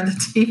not to turn the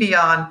TV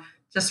on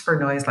just for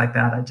noise like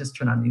that. I just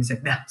turn on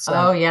music now. So,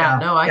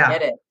 I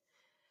get it.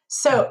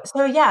 So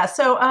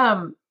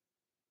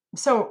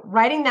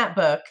writing that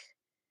book,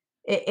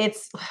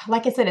 it's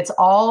like I said, it's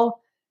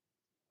all,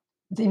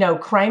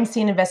 crime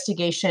scene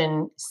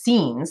investigation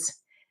scenes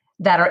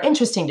that are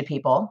interesting to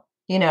people,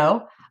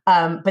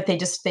 but they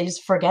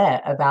just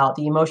forget about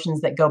the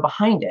emotions that go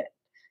behind it.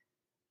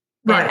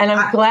 Right. And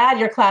I'm glad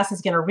your class is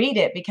going to read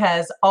it,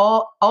 because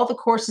all the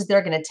courses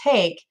they're going to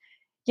take,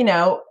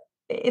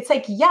 it's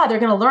like, they're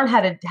going to learn how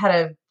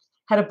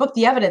to book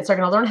the evidence. They're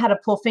going to learn how to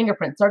pull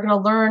fingerprints. They're going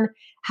to learn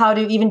how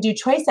to even do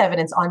trace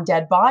evidence on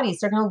dead bodies.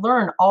 They're going to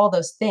learn all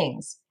those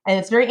things, and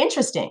it's very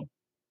interesting.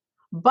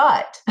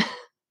 But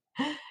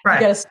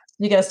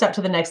you got to step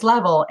to the next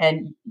level,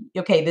 and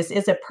okay, this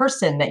is a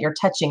person that you're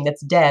touching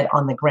that's dead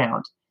on the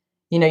ground.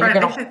 You're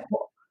going to.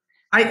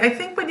 I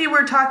think when you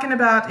were talking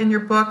about in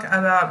your book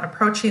about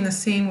approaching the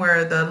scene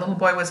where the little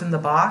boy was in the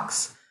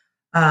box,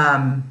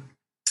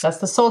 that's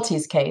the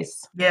Soltis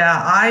case.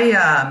 Yeah,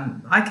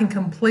 I can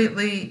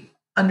completely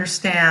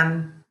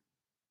understand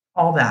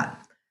all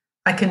that.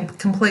 I can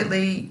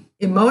completely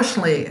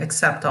emotionally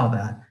accept all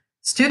that.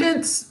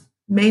 Students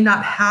may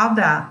not have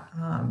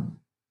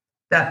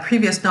that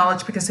previous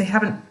knowledge because they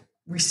haven't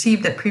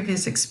received that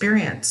previous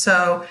experience.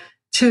 So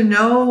to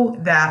know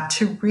that,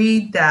 to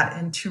read that,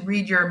 and to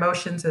read your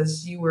emotions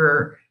as you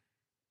were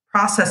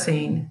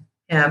processing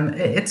him,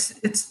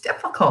 it's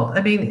difficult.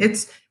 I mean,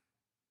 it's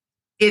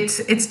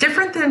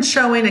different than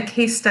showing a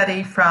case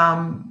study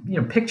from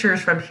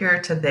pictures from here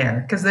to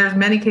there, because there's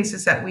many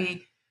cases that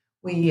we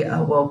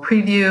will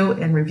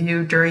preview and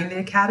review during the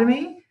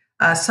academy.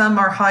 Some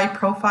are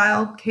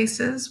high-profile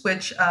cases,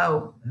 which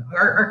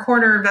our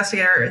coroner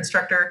investigator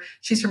instructor,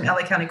 she's from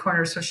LA County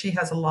Coroner, so she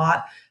has a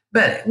lot.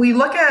 But we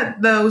look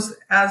at those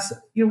as,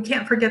 we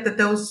can't forget that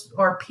those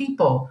are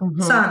people,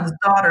 sons,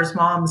 daughters,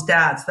 moms,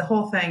 dads, the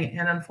whole thing.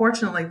 And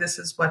unfortunately, this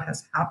is what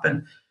has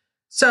happened.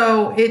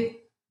 So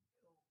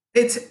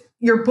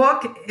your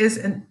book is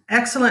an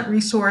excellent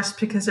resource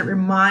because it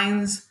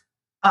reminds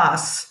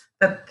us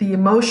that the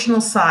emotional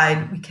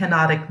side we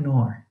cannot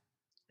ignore.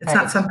 It's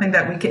not something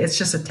that it's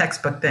just a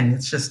textbook thing.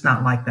 It's just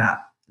not like that.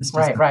 It's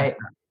just right.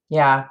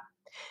 Yeah.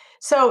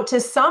 So to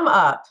sum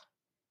up,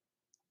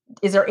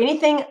 is there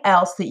anything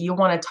else that you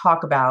want to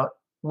talk about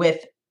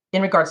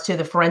in regards to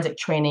the Forensic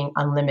Training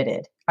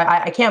Unlimited?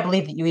 I can't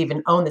believe that you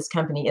even own this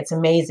company. It's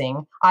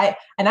amazing.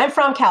 I'm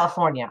from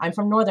California. I'm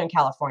from Northern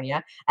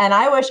California, and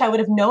I wish I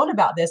would have known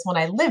about this when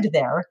I lived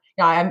there.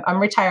 I'm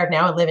retired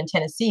now and live in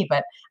Tennessee,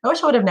 but I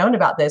wish I would have known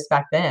about this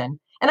back then.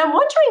 And I'm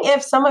wondering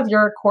if some of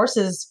your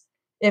courses,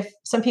 if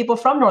some people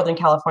from Northern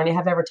California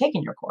have ever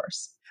taken your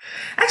course.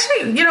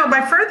 Actually,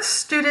 my first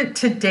student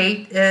to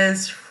date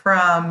is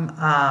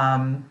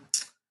from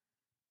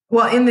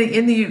let's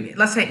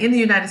say in the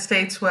United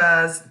States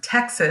was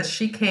Texas.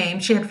 She came,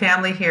 she had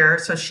family here,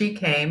 so she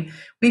came.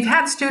 We've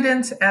had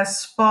students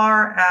as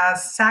far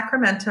as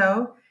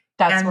Sacramento.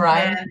 That's where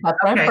I'm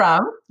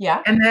from.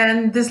 Yeah. And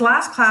then this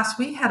last class,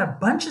 we had a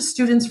bunch of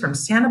students from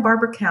Santa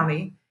Barbara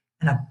County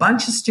and a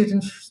bunch of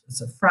students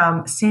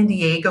from San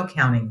Diego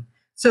County.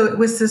 So it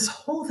was this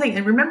whole thing.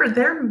 And remember,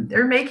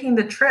 they're making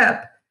the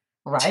trip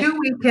 2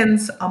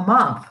 weekends a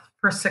month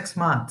for 6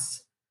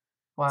 months.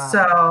 Wow.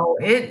 So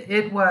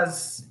it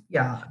was,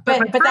 yeah.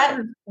 But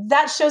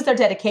that shows their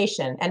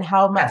dedication and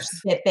how much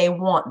that they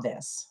want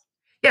this.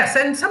 Yes,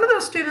 and some of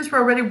those students were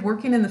already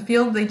working in the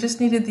field. They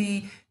just needed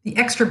the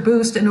extra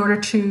boost in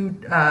order to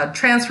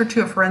transfer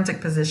to a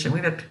forensic position.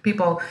 We've had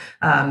people,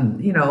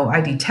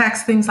 ID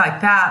techs, things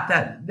like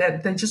that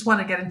they just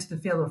want to get into the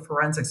field of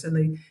forensics,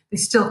 and they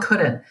still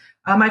couldn't.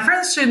 My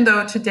friend's student,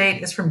 though, to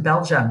date is from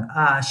Belgium.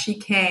 She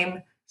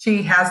came.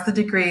 She has the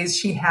degrees.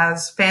 She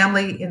has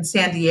family in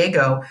San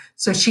Diego.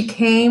 So she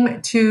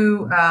came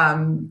to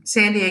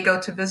San Diego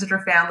to visit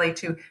her family,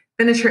 to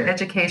finish her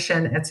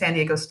education at San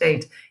Diego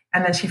State.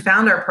 And then she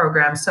found our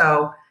program.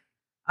 So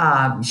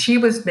she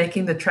was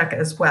making the trek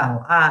as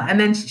well. And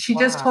then she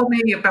just told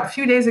me about a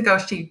few days ago,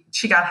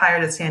 she got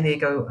hired at San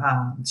Diego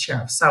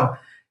Sheriff. So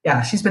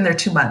yeah, she's been there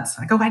 2 months.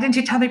 I go, why didn't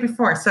you tell me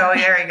before? So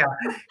there you go.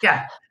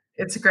 Yeah,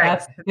 it's great.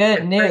 That's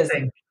good news.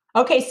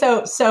 Okay,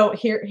 so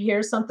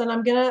here's something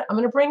I'm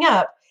gonna bring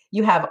up.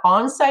 You have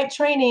on-site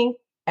training,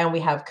 and we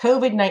have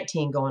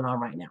COVID-19 going on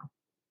right now.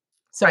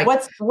 So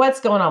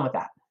what's going on with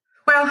that?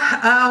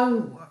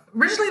 Well,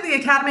 originally the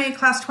Academy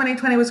Class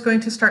 2020 was going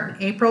to start in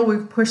April.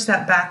 We've pushed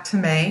that back to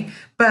May.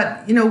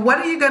 But what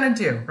are you going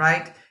to do,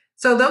 right?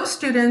 So those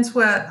students,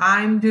 what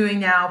I'm doing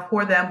now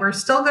for them, we're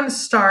still going to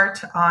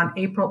start on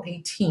April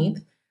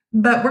 18th.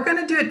 But we're going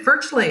to do it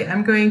virtually.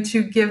 I'm going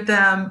to give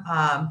them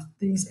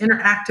these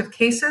interactive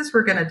cases.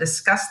 We're going to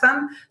discuss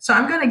them. So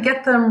I'm going to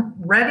get them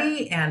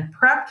ready and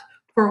prepped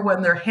for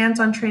when their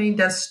hands-on training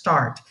does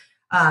start.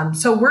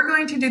 So we're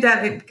going to do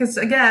that because,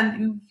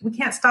 again, we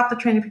can't stop the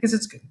training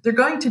because they're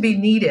going to be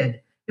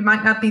needed. It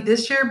might not be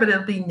this year, but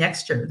it'll be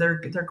next year.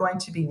 They're going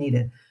to be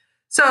needed.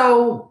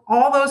 So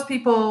all those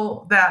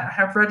people that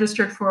have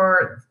registered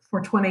for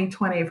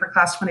 2020, for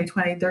class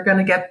 2020, they're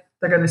going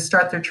to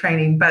start their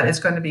training, but it's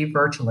going to be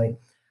virtually.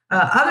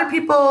 Other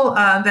people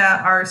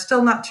that are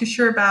still not too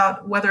sure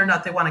about whether or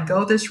not they want to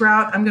go this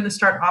route, I'm going to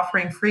start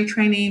offering free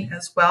training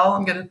as well.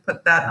 I'm going to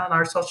put that on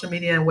our social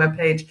media and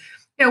webpage.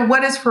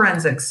 What is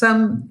forensics?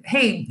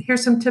 Hey,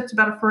 here's some tips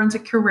about a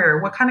forensic career.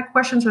 What kind of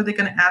questions are they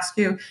going to ask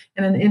you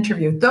in an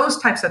interview? Those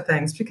types of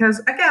things. Because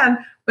again,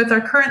 with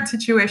our current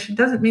situation,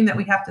 doesn't mean that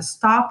we have to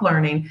stop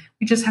learning.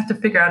 We just have to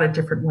figure out a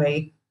different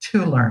way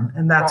to learn.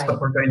 And that's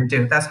what we're going to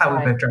do. That's how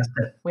we've addressed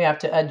it. We have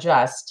to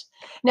adjust.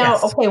 Now,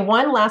 okay,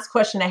 one last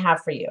question I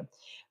have for you.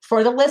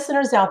 For the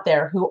listeners out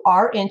there who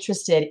are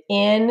interested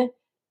in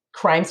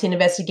crime scene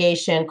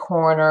investigation,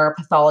 coroner,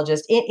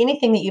 pathologist,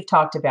 anything that you've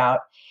talked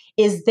about,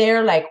 is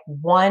there like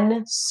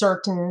one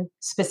certain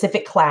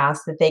specific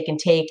class that they can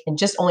take and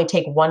just only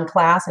take one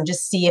class and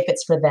just see if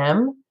it's for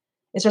them?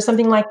 Is there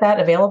something like that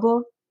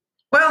available?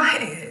 Well,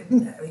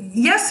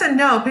 yes and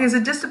no, because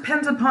it just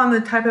depends upon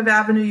the type of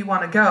avenue you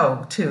want to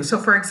go to. So,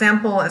 for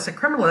example, as a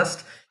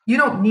criminalist, you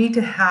don't need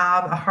to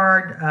have a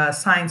hard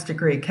science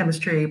degree,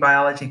 chemistry,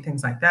 biology,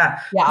 things like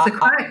that. Yeah,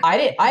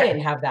 I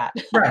didn't have that.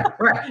 Right.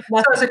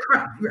 So as a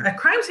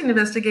crime scene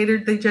investigator,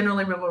 they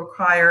generally will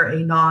require a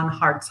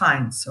non-hard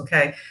science,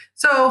 okay?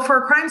 So for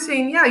a crime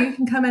scene, you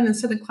can come in and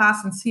sit in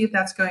class and see if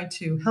that's going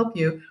to help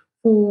you.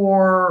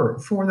 For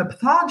the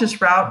pathologist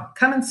route,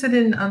 come and sit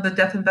in on the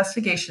death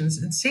investigations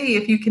and see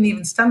if you can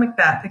even stomach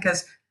that,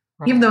 because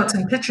even though it's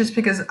in pictures,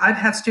 because I've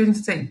had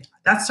students say,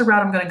 that's the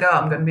route I'm going to go.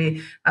 I'm going to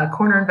be a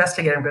coroner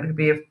investigator. I'm going to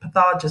be a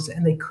pathologist.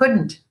 And they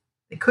couldn't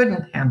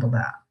handle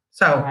that.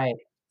 So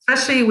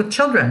especially with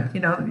children,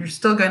 you're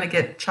still going to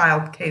get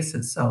child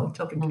cases. So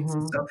children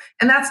cases. So,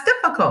 and that's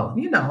difficult,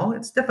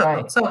 it's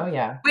difficult. So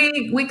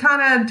we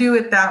kind of do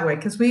it that way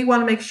because we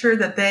want to make sure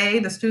that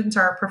the students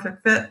are a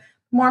perfect fit.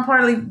 More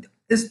importantly,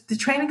 is the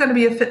training going to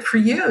be a fit for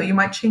you? You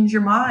might change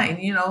your mind.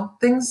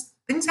 Things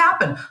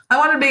happen. I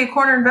wanted to be a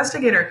coroner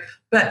investigator,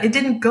 but it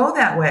didn't go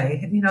that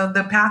way.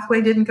 The pathway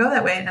didn't go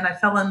that way. And I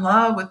fell in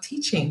love with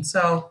teaching.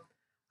 So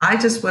I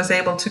just was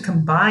able to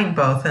combine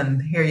both.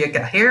 And here you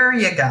go.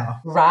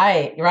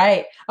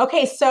 Right.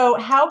 Okay. So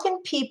how can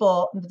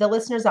the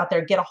listeners out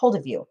there, get a hold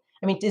of you?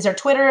 I mean, is there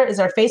Twitter? Is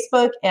there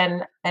Facebook?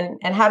 And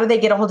how do they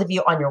get a hold of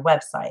you on your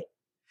website?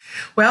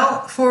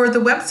 Well, for the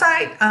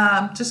website,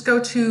 just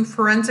go to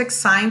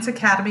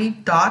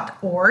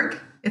forensicscienceacademy.org.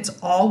 It's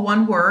all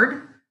one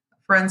word,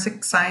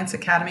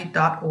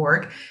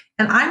 forensicscienceacademy.org.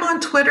 And I'm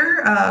on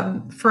Twitter,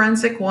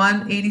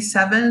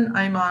 Forensic187.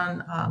 I'm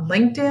on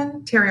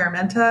LinkedIn, Terry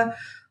Armenta.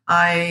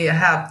 I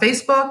have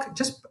Facebook.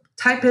 Just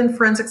type in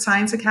Forensic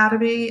Science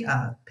Academy,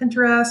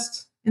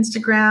 Pinterest,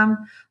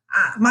 Instagram.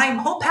 My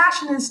whole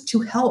passion is to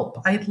help.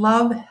 I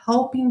love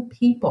helping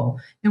people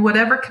in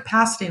whatever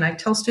capacity. And I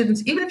tell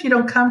students, even if you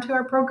don't come to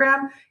our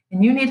program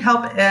and you need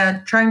help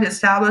trying to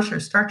establish or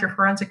start your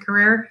forensic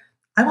career,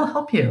 I will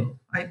help you.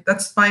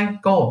 That's my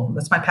goal.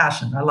 That's my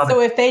passion. I love it. So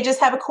if they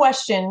just have a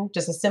question,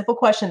 just a simple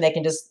question, they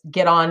can just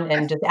get on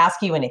and just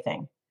ask you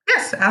anything.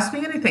 Yes, ask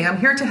me anything. I'm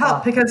here to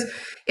help because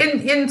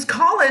in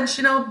college,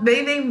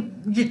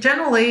 they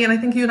generally, and I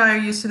think you and I are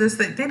used to this,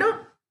 they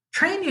don't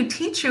train you,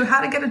 teach you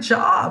how to get a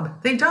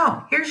job. They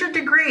don't. Here's your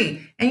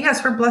degree. And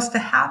yes, we're blessed to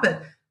have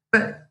it,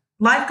 but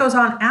life goes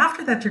on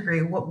after that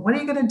degree. What are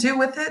you going to do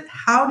with it?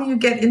 How do you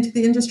get into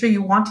the industry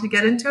you want to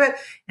get into it?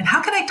 And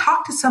how can I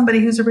talk to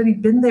somebody who's already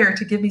been there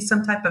to give me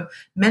some type of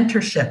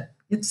mentorship?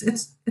 It's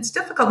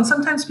difficult. And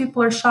sometimes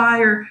people are shy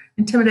or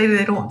intimidated.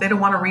 They don't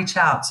want to reach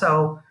out.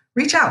 So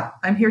reach out.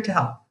 I'm here to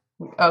help.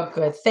 Oh,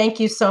 good. Thank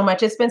you so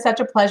much. It's been such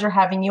a pleasure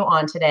having you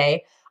on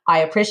today. I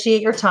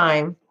appreciate your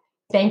time.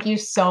 Thank you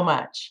so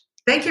much.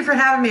 Thank you for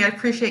having me. I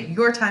appreciate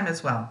your time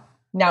as well.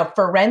 Now,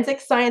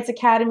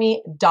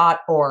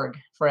 forensicscienceacademy.org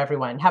for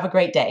everyone. Have a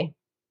great day.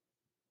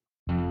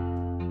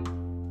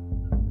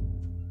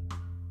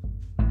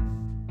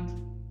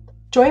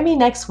 Join me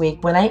next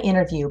week when I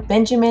interview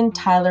Benjamin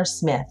Tyler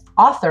Smith,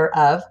 author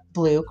of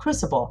Blue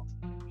Crucible.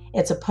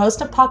 It's a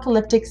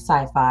post-apocalyptic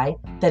sci-fi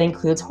that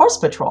includes Horse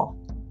Patrol.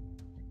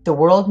 The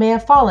world may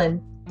have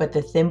fallen, but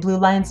the Thin Blue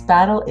Line's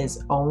battle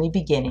is only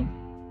beginning.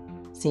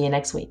 See you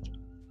next week.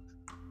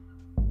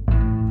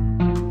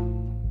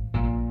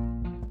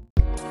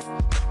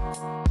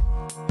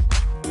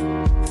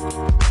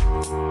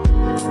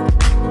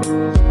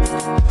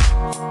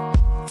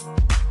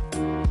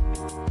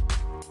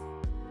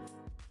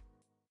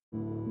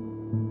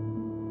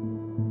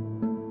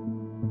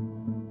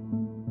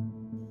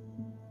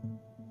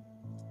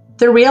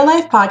 The Real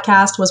Life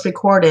Podcast was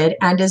recorded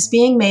and is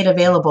being made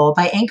available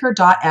by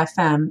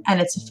Anchor.fm and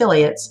its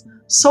affiliates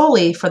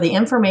solely for the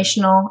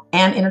informational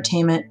and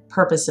entertainment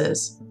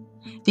purposes.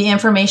 The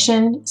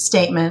information,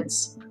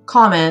 statements,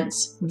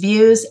 comments,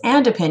 views,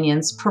 and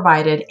opinions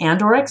provided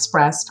and/or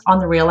expressed on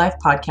the Real Life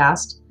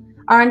Podcast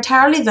are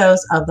entirely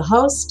those of the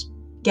host,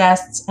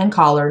 guests, and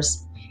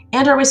callers,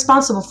 and are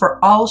responsible for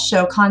all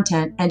show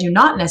content and do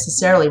not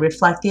necessarily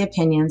reflect the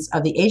opinions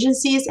of the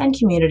agencies and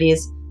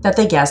communities that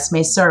the guests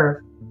may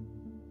serve.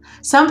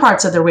 Some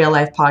parts of the Real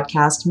Life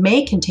Podcast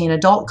may contain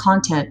adult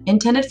content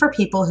intended for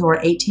people who are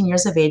 18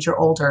 years of age or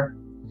older.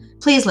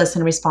 Please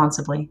listen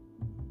responsibly.